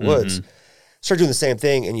in the woods. Start doing the same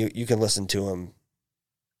thing, and you can listen to them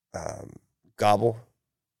gobble.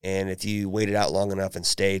 And if you wait it out long enough and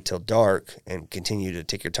stay till dark and continue to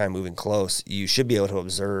take your time moving close, you should be able to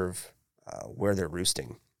observe where they're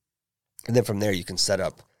roosting. And then from there, you can set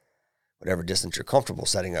up whatever distance you're comfortable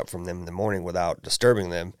setting up from them in the morning without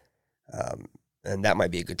disturbing them. And that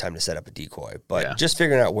might be a good time to set up a decoy. But just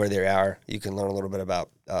figuring out where they are, you can learn a little bit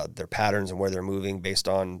about their patterns and where they're moving based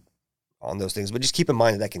on those things. But just keep in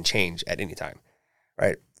mind that can change at any time,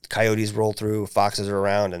 right? Coyotes roll through, foxes are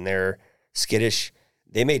around, and they're skittish.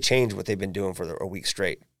 They may change what they've been doing for a week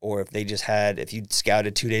straight. Or if you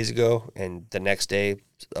scouted 2 days ago and the next day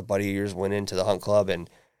a buddy of yours went into the hunt club and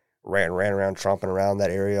ran around, tromping around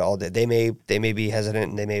that area all day, they may be hesitant,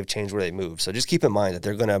 and they may have changed where they move. So just keep in mind that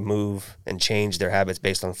they're going to move and change their habits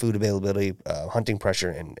based on food availability, hunting pressure,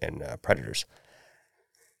 and predators.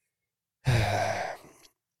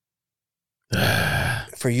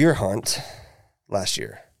 For your hunt last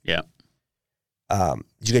year. Yeah.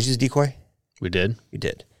 Did you guys use a decoy? We did. You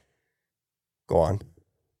did. Go on.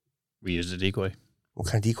 We used a decoy. What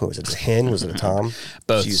kind of decoy was it? Was it a hen? Was it a tom?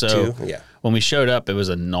 Both. So two? Yeah. When we showed up, it was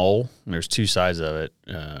a knoll. There's two sides of it.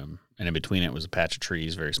 And and in between it was a patch of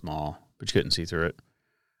trees, very small, but you couldn't see through it.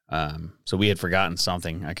 So we had forgotten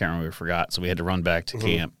something. I can't remember what we forgot. So we had to run back to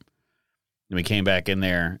camp. And we came back in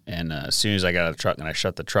there, and as soon as I got out of the truck and I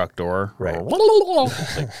shut the truck door,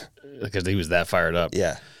 because he was that fired up.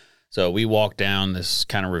 Yeah. So we walked down this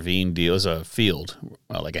kind of ravine deal. It was a field,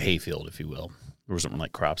 like a hay field, if you will. There was something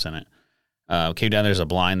like crops in it. Came down, there's a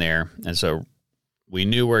blind there, and so we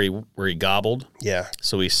knew where he gobbled. Yeah.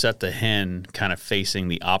 So we set the hen kind of facing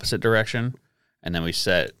the opposite direction, and then we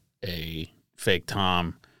set a fake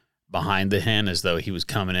tom behind the hen as though he was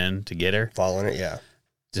coming in to get her. Following it, yeah.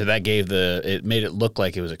 So that it made it look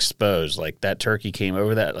like it was exposed. Like that turkey came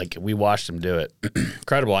over that, like we watched him do it.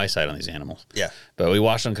 Incredible eyesight on these animals. Yeah. But we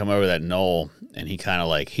watched him come over that knoll, and he kind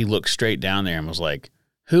of he looked straight down there and was like,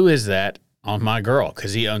 who is that on my girl?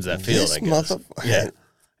 Because he owns that field, This I guess. yeah.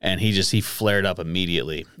 And he flared up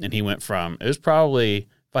immediately. And he went from, it was probably,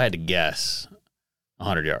 if I had to guess,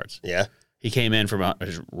 100 yards. Yeah. He came in from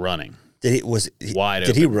running. Wide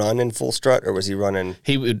open. Did he run in full strut, or was he running?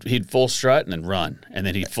 He'd full strut and then run, and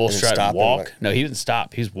then he'd full strut and walk. No, he didn't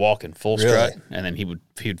stop. He was walking full strut, and then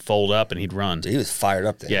he'd fold up and he'd run. So he was fired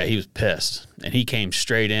up then. Yeah, he was pissed, and he came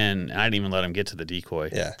straight in. I didn't even let him get to the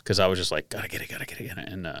decoy. Yeah, because I was just like, gotta get it,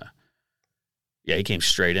 and yeah, he came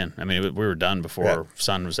straight in. I mean, we were done before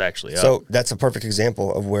sun was actually up. So that's a perfect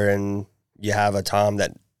example of wherein you have a tom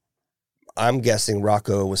that. I'm guessing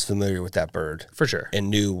Rocco was familiar with that bird. For sure. And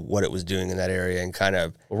knew what it was doing in that area and kind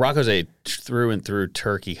of... Well, Rocco's a through and through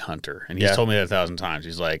turkey hunter. And he's told me that 1,000 times.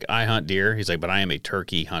 He's like, I hunt deer. He's like, but I am a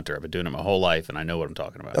turkey hunter. I've been doing it my whole life, and I know what I'm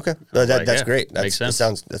talking about. Okay. That's great. Makes sense.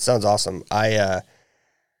 That sounds awesome.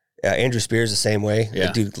 Andrew Spears the same way. Yeah.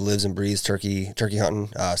 The dude lives and breathes turkey hunting.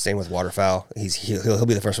 Same with waterfowl. He'll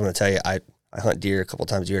be the first one to tell you, I hunt deer a couple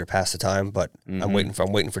times a year to pass the time, but I'm waiting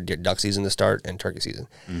for duck season to start and turkey season.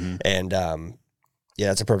 Mm-hmm. And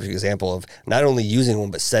that's a perfect example of not only using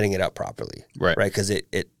one but setting it up properly, right? Because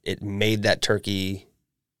it made that turkey.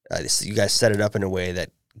 You guys set it up in a way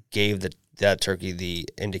that gave that turkey the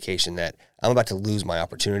indication that I'm about to lose my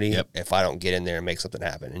opportunity if I don't get in there and make something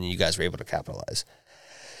happen, and you guys were able to capitalize.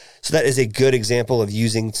 So that is a good example of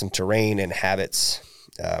using some terrain and habits,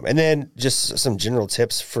 and then just some general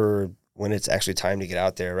tips for when it's actually time to get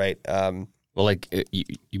out there, right? Well, like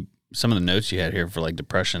some of the notes you had here for like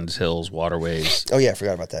depressions, hills, waterways. Oh yeah, I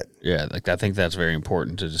forgot about that. Yeah, like I think that's very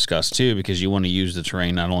important to discuss too, because you want to use the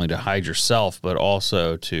terrain not only to hide yourself, but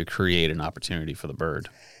also to create an opportunity for the bird.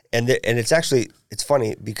 And it's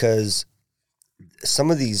funny because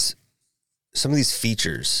some of these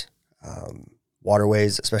features,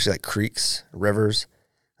 waterways, especially like creeks, rivers,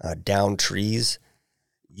 down trees.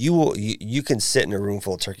 You can sit in a room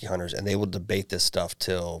full of turkey hunters and they will debate this stuff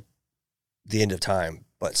till the end of time.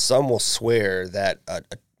 But some will swear that a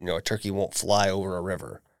turkey won't fly over a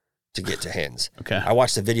river to get to hens. Okay. I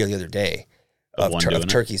watched a video the other day of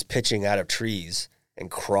turkeys pitching out of trees and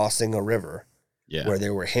crossing a river where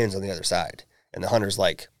there were hens on the other side. And the hunter's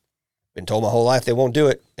like, been told my whole life they won't do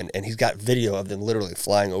it. And he's got video of them literally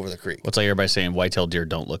flying over the creek. What's like everybody saying white-tailed deer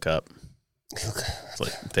don't look up? It's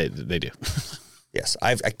like they do. Yes,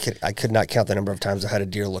 I could not count the number of times I had a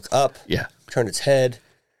deer look up, turn its head.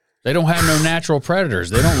 They don't have no natural predators.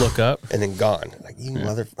 They don't look up. And then gone. Like, you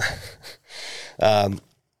mother...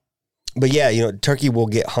 but yeah, turkey will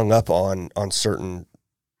get hung up on certain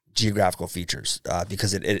geographical features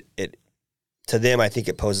because it to them, I think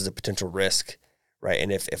it poses a potential risk, right?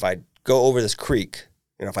 And if I go over this creek,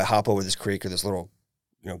 if I hop over this creek or this little,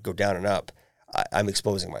 go down and up, I'm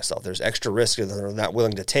exposing myself. There's extra risk that they're not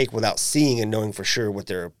willing to take without seeing and knowing for sure what's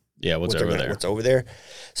over there.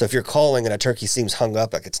 So if you're calling and a turkey seems hung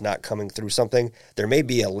up, like it's not coming through something, there may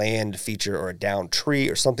be a land feature or a down tree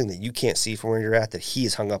or something that you can't see from where you're at that he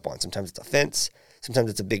is hung up on. Sometimes it's a fence, sometimes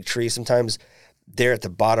it's a big tree, sometimes they're at the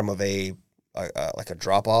bottom of a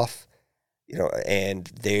drop off, and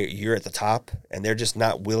you're at the top, and they're just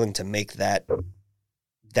not willing to make that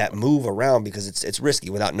move around because it's risky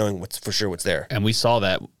without knowing what's there. And we saw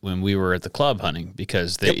that when we were at the club hunting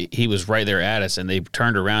because he was right there at us and they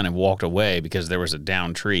turned around and walked away because there was a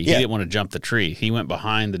down tree. He didn't want to jump the tree. He went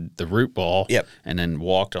behind the root ball and then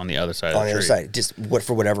walked on the other side of the tree. On the other side, just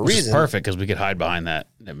for whatever reason. Is perfect because we could hide behind that.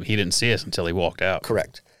 He didn't see us until he walked out.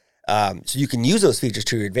 Correct. So you can use those features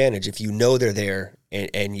to your advantage if you know they're there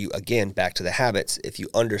and you, again, back to the habits, if you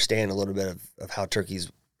understand a little bit of how turkeys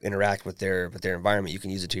interact with their environment, you can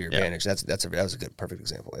use it to your advantage. That was a good, perfect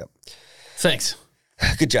example. Yep. Thanks.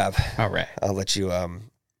 Good job. All right. I'll let you.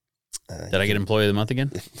 Did I get Employee of the Month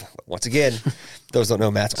again? Once again, those don't know,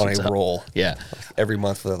 Matt's on a roll. Yeah. Every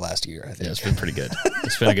month for the last year, I think. Yeah, it's been pretty good.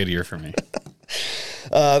 It's been a good year for me.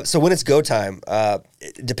 So when it's go time,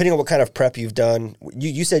 depending on what kind of prep you've done,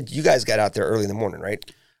 you said you guys got out there early in the morning, right?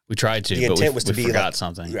 We tried to, The but intent was to we be forgot like-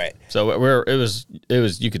 something. right. So it was.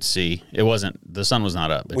 You could see it wasn't. The sun was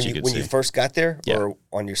not up, but you could When see. you first got there, Yeah. or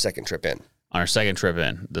on your second trip in? On our second trip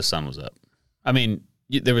in, the sun was up. I mean,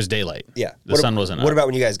 there was daylight. Yeah. The sun wasn't up. What about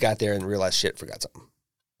when you guys got there and realized, shit, forgot something?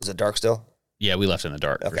 Was it dark still? Yeah, we left in the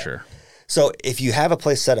dark for Okay. sure. So if you have a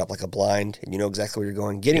place set up like a blind and you know exactly where you're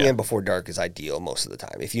going, getting Yeah. in before dark is ideal most of the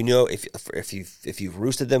time. If you know if you've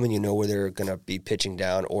roosted them and you know where they're going to be pitching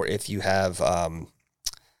down, or if you have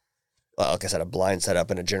like I said, a blind set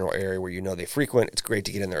up in a general area where you know they frequent, it's great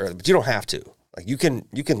to get in there early. But you don't have to. Like you can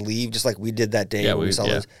leave just like we did that day. Yeah, when we saw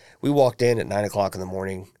yeah. those. We walked in at 9 o'clock in the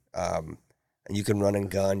morning, and you can run and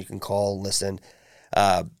gun, you can call and listen,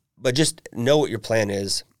 but just know what your plan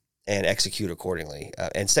is and execute accordingly,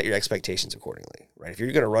 and set your expectations accordingly. Right? If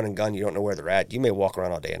you're going to run and gun, you don't know where they're at. You may walk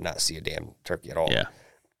around all day and not see a damn turkey at all. Yeah.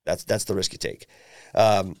 That's the risk you take.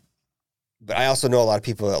 But I also know a lot of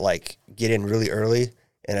people that like get in really early,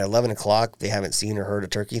 and at 11 o'clock they haven't seen or heard a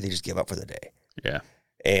turkey. They just give up for the day. Yeah.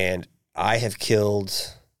 And I have killed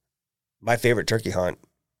my favorite turkey hunt.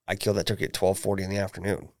 I killed that turkey at 12:40 in the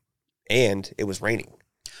afternoon, and it was raining.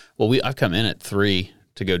 Well, I've come in at 3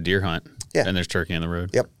 to go deer hunt. Yeah. And there's turkey on the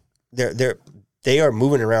road. Yep, they are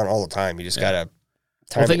moving around all the time. You just gotta.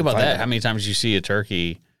 Well, think about that. How many times you see a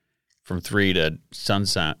turkey from 3 to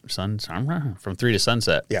sunset? From 3 to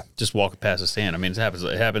sunset. Yeah. Just walk past a stand. I mean, it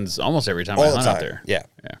happens almost every time all I the hunt time. out there. Yeah.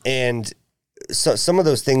 Yeah. And so some of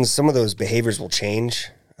those things, some of those behaviors will change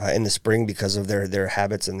in the spring because of their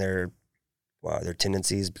habits and their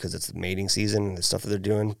tendencies, because it's the mating season and the stuff that they're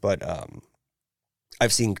doing. But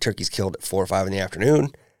I've seen turkeys killed at 4 or 5 in the afternoon.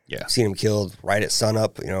 Yeah. I've seen them killed right at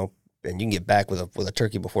sunup, and you can get back with a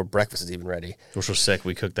turkey before breakfast is even ready. Which was sick.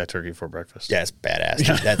 We cooked that turkey before breakfast. Yeah, it's badass.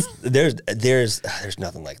 There's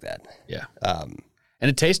nothing like that. Yeah. And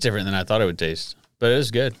it tastes different than I thought it would taste, but it was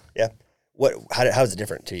good. Yeah. How is it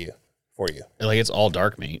different to you? For you? Like, it's all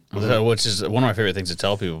dark meat, which is one of my favorite things to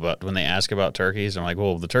tell people about when they ask about turkeys. I'm like,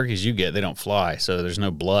 well, the turkeys you get, they don't fly, so there's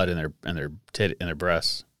no blood in their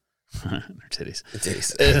breasts, their titties. The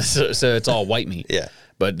titties. so it's all white meat. Yeah.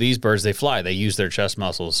 But these birds, they fly. They use their chest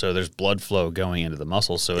muscles, so there's blood flow going into the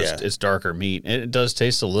muscles, so it's darker meat. It does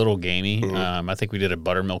taste a little gamey. I think we did a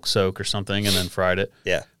buttermilk soak or something and then fried it.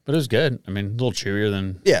 Yeah. But it was good. I mean, a little chewier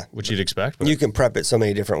than what you'd expect. But You can prep it so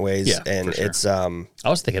many different ways. Yeah, and for sure. it's I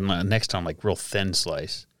was thinking next time, like real thin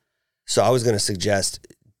slice. so I was going to suggest,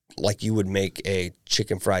 like, you would make a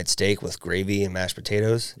chicken fried steak with gravy and mashed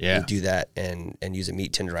potatoes. Yeah. You do that and use a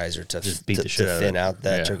meat tenderizer to Just beat the shit out of thin it. out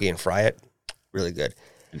that Yeah. turkey and fry it. Really good.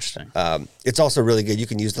 Interesting. It's also really good. You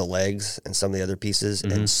can use the legs and some of the other pieces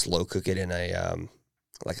Mm-hmm. and slow cook it in a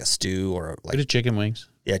like a stew or We like did chicken wings.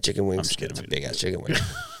 chicken wings. just kidding. It's a big ass chicken wing.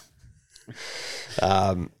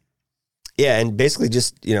 Yeah, and basically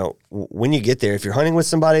just, when you get there, if you're hunting with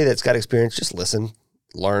somebody that's got experience, just listen,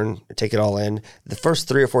 learn, take it all in. The first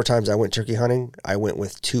 3 or 4 times I went turkey hunting, I went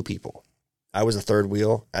with 2 people. I was a third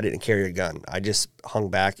wheel. I didn't carry a gun. I just hung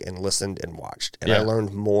back and listened and watched. And I Yeah.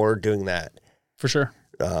 learned more doing that For sure.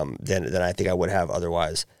 than I think I would have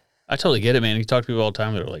otherwise. I totally get it, man. You talk to people all the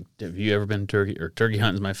time. They're like, have you ever been turkey? Or turkey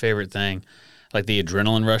hunting is my favorite thing. Like the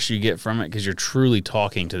adrenaline rush you get from it because you're truly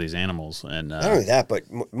talking to these animals. And Not only that, but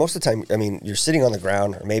most of the time, I mean, you're sitting on the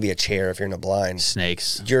ground or maybe a chair if you're in a blind.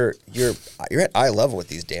 snakes. You're at eye level with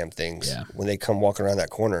these damn things Yeah. when they come walking around that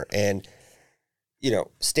corner, and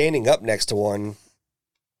standing up next to one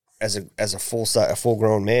as a full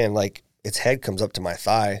grown man, like its head comes up to my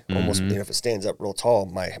thigh, almost. If it stands up real tall,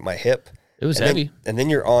 my hip. It was And then- heavy. and then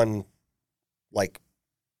you're on like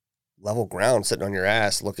level ground, sitting on your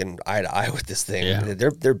ass, looking eye to eye with this thing. Yeah.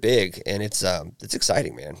 They're big, and it's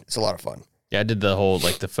exciting, man. It's a lot of fun. Yeah, I did the whole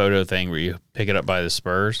like the photo thing where you pick it up by the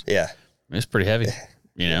spurs. Yeah. It's pretty heavy,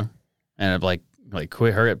 And I'm like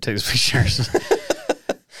quit, hurry up, take these pictures.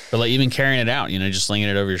 But like even carrying it out, just slinging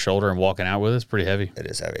it over your shoulder and walking out with it's pretty heavy. It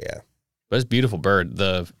is heavy, yeah. But it's a beautiful bird.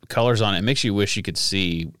 The colors on it makes you wish you could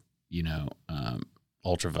see,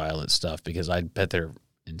 ultraviolet stuff because I bet they're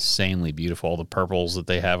insanely beautiful. All the purples that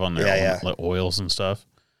they have on their like oils and stuff.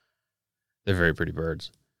 They're very pretty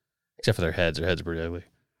birds, except for their heads. Their heads are pretty ugly.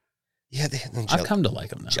 Yeah, I've come to like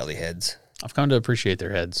them now. jelly heads. I've come to appreciate their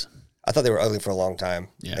heads. I thought they were ugly for a long time.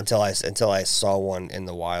 Yeah. Until I saw one in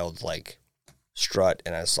the wild, like strut,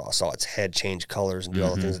 and I saw its head change colors and do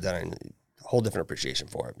all the things that done, and a whole different appreciation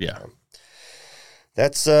for it. Yeah.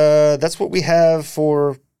 That's what we have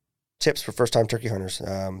for tips for first time turkey hunters.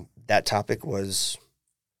 That topic was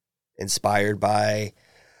inspired by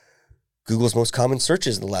Google's most common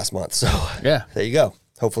searches in the last month. So Yeah. there you go.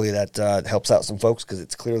 hopefully that helps out some folks because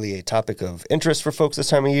it's clearly a topic of interest for folks this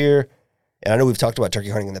time of year. And I know we've talked about turkey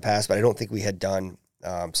hunting in the past, but I don't think we had done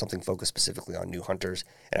something focused specifically on new hunters.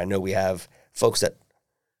 And I know we have folks that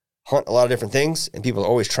hunt a lot of different things, and people are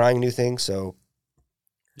always trying new things. So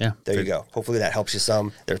Yeah. there you go. Hopefully that helps you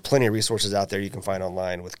some. There's plenty of resources out there you can find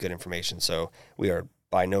online with good information. So we are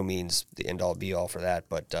by no means the end-all, be-all for that,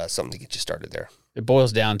 but something to get you started there. It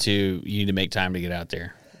boils down to you need to make time to get out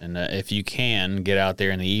there. And if you can, get out there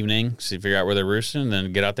in the evening, figure out where they're roosting,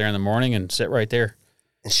 then get out there in the morning and sit right there.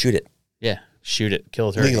 And shoot it. Yeah, shoot it, kill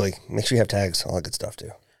a turkey. Legally. Make sure you have tags, all that good stuff,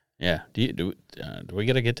 too. Yeah. Do we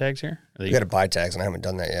get to get tags here? You got to buy tags, and I haven't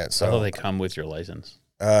done that yet. I So thought they come with your license.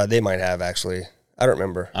 they might have, actually. I don't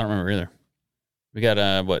remember. I don't remember either. We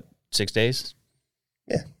got, 6 days?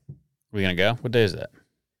 Yeah. We going to go? What day is that?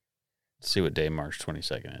 Let's see what day March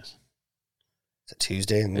 22nd is. It's a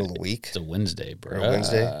Tuesday in the middle of the week. It's a Wednesday, bro. Or a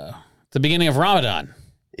Wednesday? The beginning of Ramadan.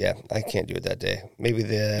 Yeah, I can't do it that day. Maybe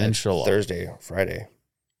the Inshallah. Thursday or Friday.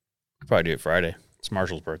 Probably do it Friday. It's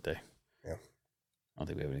Marshall's birthday. Yeah. I don't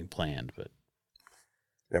think we have anything planned, but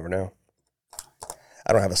Never know.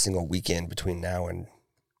 I don't have a single weekend between now and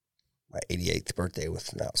my 88th birthday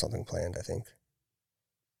without something planned, I think.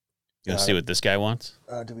 you want to see what this guy wants?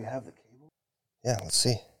 Do we have the cable? Yeah, let's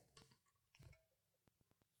see.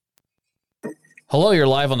 Hello, you're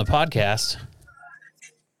live on the podcast.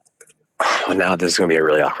 Well, now this is going to be a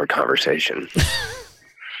really awkward conversation.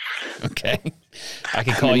 Okay. I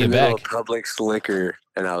can I'm call in you the middle back. of Publix liquor,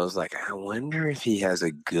 and I was like, I wonder if he has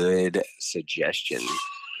a good suggestion.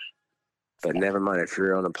 But never mind, if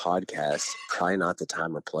you're on a podcast, probably not the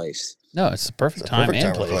time or place. No, it's the perfect It's a time perfect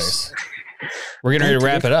and time or place. We're getting ready to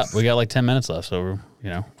wrap it up. We got like 10 minutes left, so what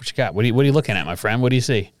you got? What are you looking at, my friend? What do you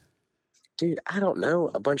see? Dude, I don't know.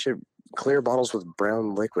 A bunch of clear bottles with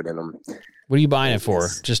brown liquid in them. What are you buying it for?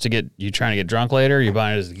 Just to get you trying to get drunk later? Or you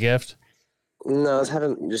buying it as a gift? No, I was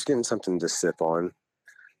just getting something to sip on.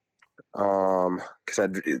 Because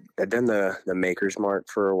I'd done the Maker's Mark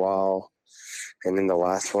for a while, and then the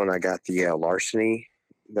last one I got the Larceny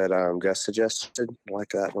that Gus suggested. I like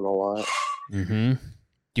that one a lot. Mm-hmm.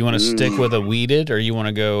 Do you want to stick with a weeded, or you want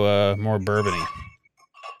to go more bourbony?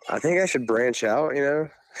 I think I should branch out.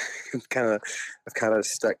 I've kind of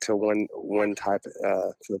stuck to one type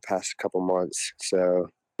for the past couple months. So,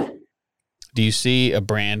 Do you see a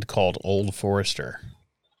brand called Old Forester?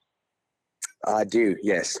 I do.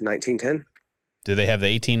 Yes, 1910. Do they have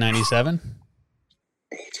the 1897?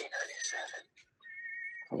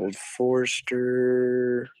 1897. Old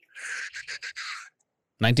Forester.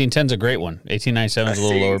 1910's a great one. 1897 is a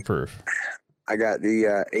little lower proof. I got the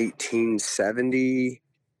 1910,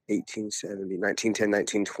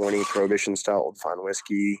 1920 Prohibition style old fine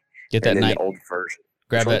whiskey. Get that and then night. the old version.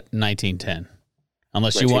 Grab Which that 1910.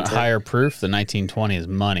 Unless you want 1910? higher proof, the 1920 is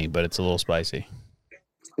money, but it's a little spicy.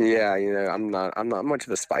 Yeah, I'm not much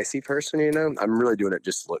of a spicy person. I'm really doing it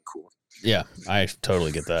just to look cool. Yeah, I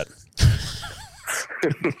totally get that.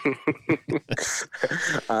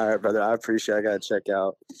 All right, brother. I appreciate it. I got to check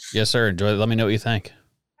out. Yes, sir. Enjoy it. Let me know what you think.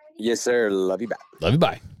 Yes, sir. Love you back. Love you.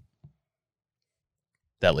 Bye.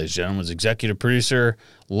 That, ladies and gentlemen, was executive producer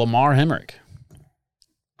Lamar Hemrick.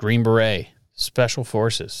 Green Beret, Special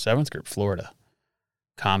Forces, 7th Group, Florida.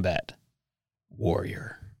 Combat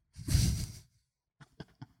Warrior.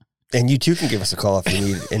 And you too can give us a call if you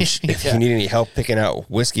need if you need any help picking out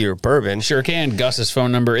whiskey or bourbon. Sure can. Gus's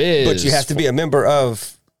phone number is... But you have to be a member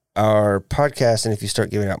of our podcast, and if you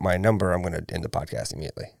start giving out my number, I'm going to end the podcast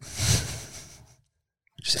immediately.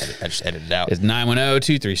 I just edited it out. It's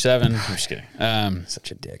 910-237. I'm just kidding.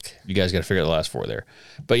 Such a dick. You guys got to figure out the last 4 there.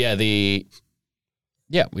 But yeah,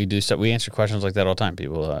 we do stuff. We answer questions like that all the time.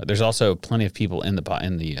 People, there's also plenty of people in the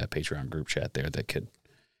Patreon group chat there that could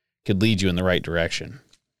lead you in the right direction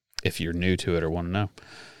if you're new to it or want to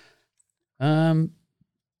know.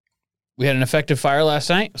 We had an effective fire last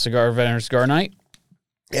night, Veteran Cigar Night.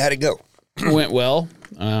 Yeah, how'd it go? Went well.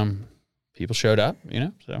 People showed up,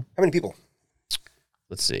 so. How many people?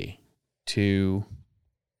 Let's see. 2,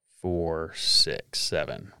 4, 6,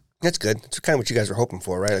 7. That's good. It's kind of what you guys were hoping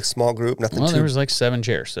for, right? A small group, nothing Well, too... there was like 7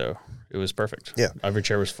 chairs, so it was perfect. Yeah. Every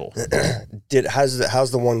chair was full.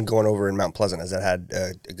 How's the one going over in Mount Pleasant? Has that had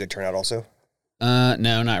a good turnout also?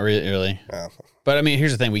 No, not really. Oh. But I mean,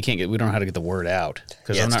 here's the thing: we don't know how to get the word out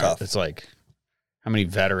because Yeah, it's tough. It's like how many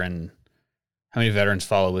veterans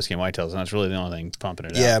follow Whiskey and Whitetails, and that's really the only thing pumping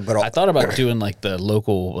it out. Yeah, but I thought about doing like the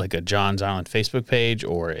local, like a Johns Island Facebook page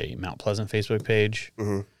or a Mount Pleasant Facebook page.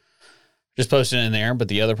 Mhm. Just posting it in there. But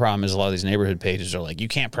the other problem is a lot of these neighborhood pages are like, you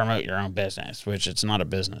can't promote your own business, which it's not a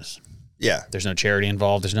business. Yeah. There's no charity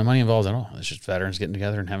involved. There's no money involved at all. It's just veterans getting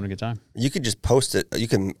together and having a good time. You could just post it. You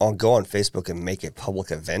can go on Facebook and make a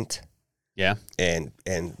public event. Yeah. And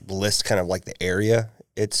list kind of like the area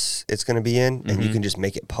it's going to be in, and you can just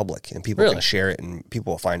make it public, and people can share it, and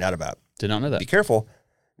people will find out about it. Did not know that. Be careful,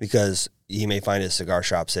 because you may find a cigar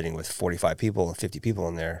shop sitting with 45 people or 50 people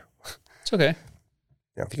in there. It's okay.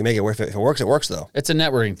 You know, if you can make it work, if it works, it works though. It's a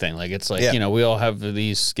networking thing. Like, it's like, you know, we all have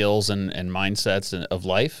these skills and mindsets of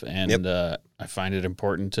life, and I find it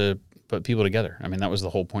important to put people together. I mean, that was the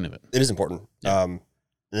whole point of it. It is important. Yeah.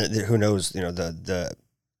 Who knows? You know,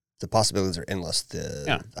 the possibilities are endless.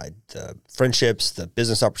 The friendships, the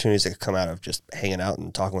business opportunities that could come out of just hanging out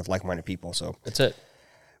and talking with like-minded people. So that's it.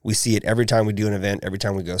 We see it every time we do an event, every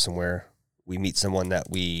time we go somewhere. We meet someone that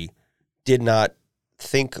we did not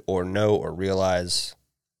think or know or realize,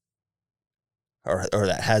 or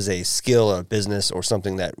that has a skill, a business, or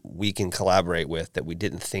something that we can collaborate with that we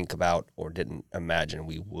didn't think about or didn't imagine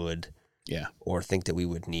we would, or think that we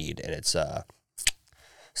would need. And it's the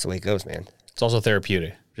way it goes, man. It's also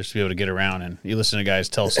therapeutic, just to be able to get around, and you listen to guys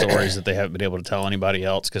tell stories that they haven't been able to tell anybody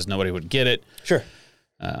else because nobody would get it. Sure.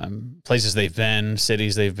 Places they've been,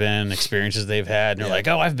 cities they've been, experiences they've had, and they're like,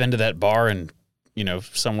 oh, I've been to that bar and, you know,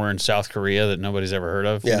 somewhere in South Korea that nobody's ever heard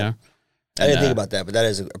of, you know? I didn't think about that, but that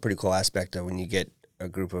is a pretty cool aspect of when you get a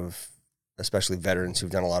group of, especially veterans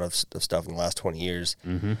who've done a lot of stuff in the last 20 years.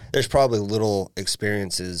 Mm-hmm. There's probably little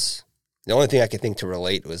experiences. The only thing I could think to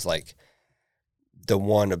relate was like the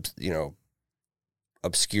one, you know,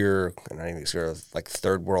 obscure, not even obscure, like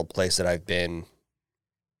third world place that I've been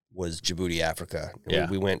was Djibouti, Africa. Yeah.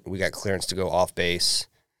 We got clearance to go off base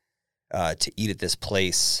to eat at this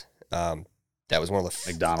place. That was one of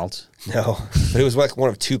the McDonald's. No, but it was like one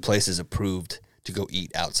of two places approved to go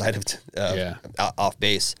eat outside of off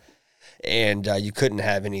base, and you couldn't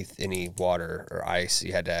have any water or ice.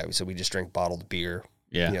 You had to have, so we just drank bottled beer.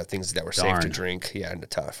 Yeah, you know, things that were safe to drink. Yeah, and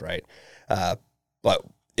tough, right? But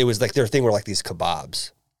it was like their thing were like these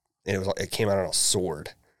kebabs, and it came out on a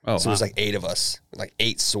sword. Oh, so it was like 8 of us, like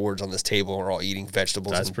 8 swords on this table, and we're all eating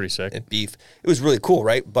vegetables. That's pretty sick. And beef. It was really cool,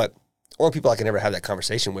 right? But only people I can ever have that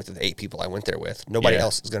conversation with are the 8 people I went there with. Nobody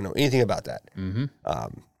else is going to know anything about that. Mm-hmm.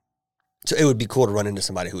 So it would be cool to run into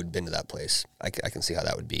somebody who had been to that place. I can see how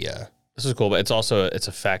that would be. This is cool, but it's also a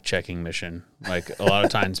fact-checking mission. Like, a lot of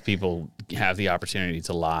times people have the opportunity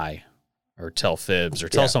to lie or tell fibs or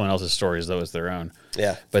tell someone else's story as though it's their own.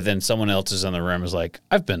 Yeah. But then someone else is in the room is like,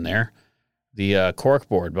 I've been there. The cork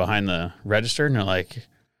board behind the register, and they're like,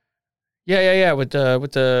 yeah, with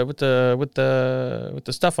the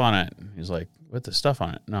stuff on it. He's like, with the stuff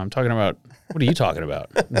on it? No, I'm talking about, what are you talking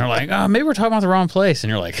about? And they're like, oh, maybe we're talking about the wrong place.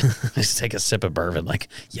 And you're like, just take a sip of bourbon, like,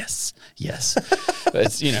 yes. But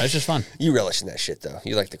it's, you know, it's just fun. You relish in that shit, though.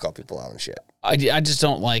 You like to call people out and shit. I just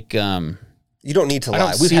don't like. You don't need to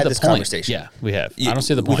lie. We've had this conversation. Yeah, we have. I don't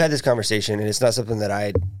see the point. We've had this conversation, and it's not something that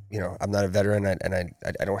I'm not a veteran, and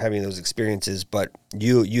I don't have any of those experiences. But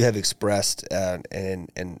you have expressed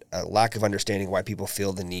and a lack of understanding why people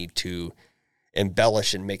feel the need to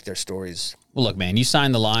embellish and make their stories. Well, look, man, you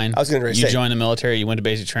signed the line. I was going to say, you joined the military. You went to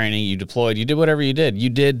basic training. You deployed. You did whatever you did. You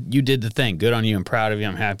did the thing. Good on you. I'm proud of you.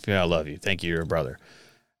 I'm happy. I love you. Thank you. You're a brother.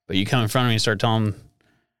 But you come in front of me and start telling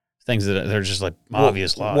things that they're just like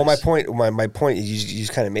obvious lies. Well, my point is you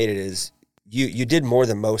just kind of made it is you did more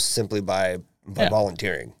than most simply by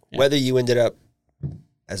volunteering. Yeah. Whether you ended up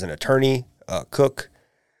as an attorney, a cook,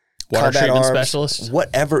 water treatment specialist,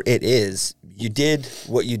 whatever it is, you did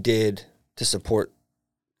what you did to support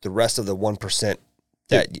the rest of the 1%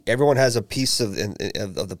 that everyone has a piece of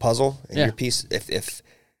the puzzle. And your piece, if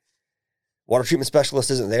water treatment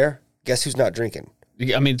specialist isn't there, guess who's not drinking?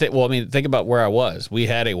 I mean, think about where I was. We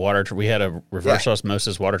had a reverse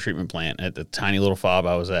osmosis water treatment plant at the tiny little fob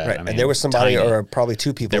I was at. Right. I mean, and there was somebody or probably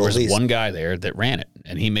 2 people. There was one guy there that ran it,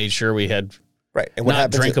 and he made sure we had and not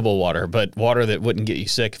drinkable water, but water that wouldn't get you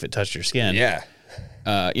sick if it touched your skin. Yeah.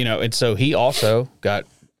 And so he also got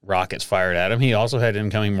rockets fired at him. He also had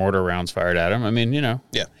incoming mortar rounds fired at him. I mean,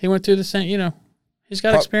 he went through the same, he's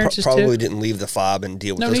got experiences probably too. Didn't leave the fob and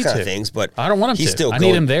deal with those kind of things, but I don't want him he's to. Still I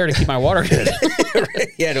need him there to keep my water good. Right.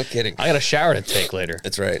 Yeah, no kidding. I got a shower to take later.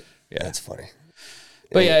 That's right. Yeah, that's funny.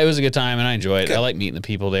 But it was a good time, and I enjoy it. Good. I like meeting the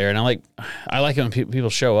people there, and I like it when people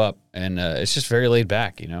show up, and it's just very laid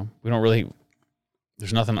back. We don't really.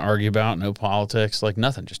 There's nothing to argue about, no politics, like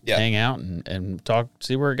nothing. Just hang out and talk,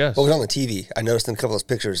 see where it goes. What was on the TV? I noticed in a couple of those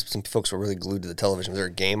pictures, some folks were really glued to the television. Was there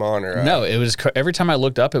a game on? Or no, it was every time I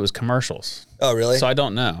looked up, it was commercials. Oh, really? So I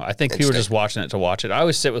don't know. I think people were just watching it to watch it. I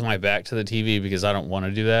always sit with my back to the TV because I don't want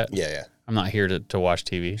to do that. Yeah. I'm not here to watch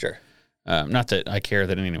TV. Sure. Not that I care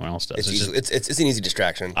that anyone else does. It's an easy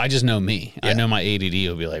distraction. I just know me. Yeah. I know my ADD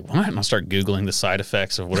will be like, what? And I'll start Googling the side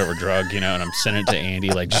effects of whatever drug, and I'm sending it to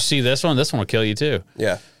Andy. Like, did you see this one? This one will kill you too.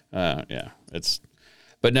 Yeah.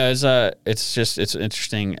 But no, it's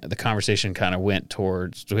interesting. The conversation kind of went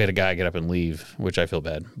towards, we had a guy get up and leave, which I feel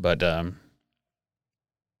bad. But,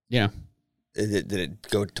 Did it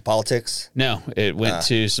go to politics? No, it went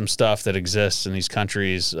to some stuff that exists in these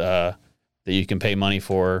countries that you can pay money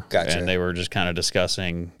for. Gotcha. And they were just kind of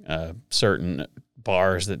discussing certain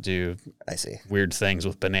bars that do weird things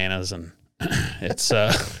with bananas. And it's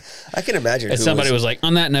I can imagine. And somebody was like,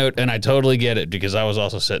 on that note, and I totally get it, because I was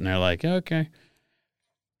also sitting there like, okay.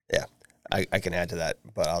 Yeah, I can add to that,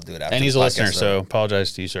 but I'll do it after. And he's a listener, so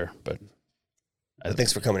apologize to you, sir. But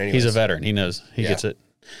thanks for coming anyways. He's a veteran. He knows. He gets it.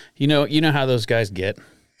 You know how those guys get?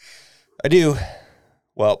 I do.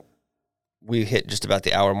 Well, we hit just about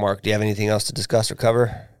the hour mark. Do you have anything else to discuss or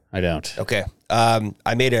cover? I don't. Okay.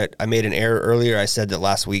 I made an error earlier. I said that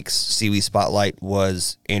last week's Seaweed Spotlight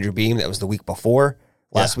was Andrew Beam. That was the week before.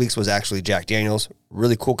 Last week's was actually Jack Daniels.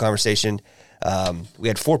 Really cool conversation. We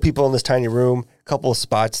had 4 people in this tiny room. A couple of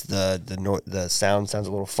spots. The sound sounds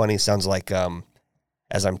a little funny. Sounds like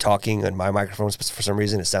as I'm talking on my microphone, for some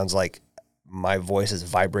reason, it sounds like my voice is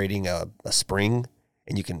vibrating a spring,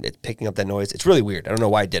 and it's picking up that noise. It's really weird. I don't know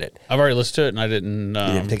why I did it. I've already listened to it, and I didn't.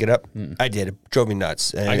 You didn't pick it up? I did. It drove me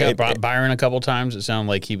nuts. And I got Byron a couple times. It sounded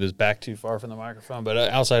like he was back too far from the microphone, but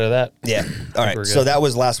outside of that, yeah. All right. So that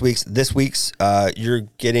was last week's. This week's, you're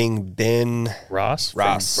getting Ben Ross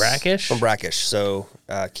from Brackish. From Brackish. So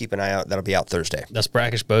keep an eye out. That'll be out Thursday. That's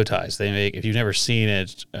Brackish bow ties. They make. If you've never seen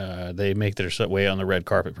it, they make their way on the red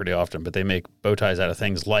carpet pretty often. But they make bow ties out of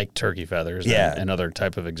things like turkey feathers and other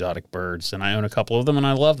type of exotic birds. And I own a couple of them, and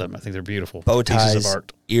I love them. I think they're beautiful. Bow ties, pieces of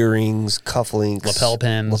art. Earrings, cufflinks, lapel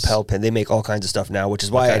pins. They make all kinds of stuff now, which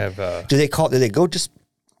is why do they go just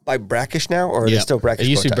by Brackish now, or are they still Brackish? It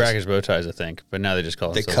used bow to be cut Brackish bow ties, I think, but now they just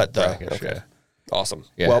call it. They cut Brackish. Okay. Yeah. Awesome.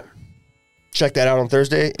 Yeah. Well, check that out on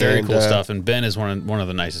Thursday. Very cool stuff. And Ben is one of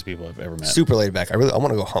the nicest people I've ever met. Super laid back. I want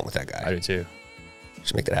to go hunt with that guy. I do too.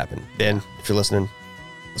 Should make that happen. Ben, if you're listening,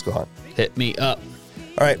 let's go hunt. Hit me up.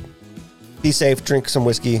 All right. Be safe. Drink some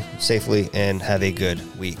whiskey safely, and have a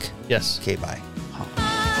good week. Yes. Okay. Bye.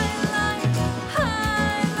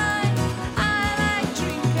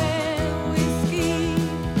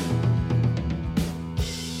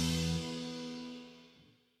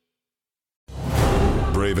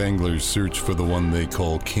 Brave anglers search for the one they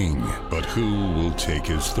call king, but who will take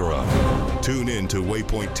his throne? Tune in to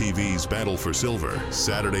Waypoint TV's Battle for Silver,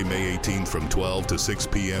 Saturday, May 18th from 12 to 6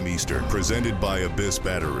 p.m. Eastern, presented by Abyss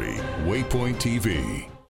Battery. Waypoint TV.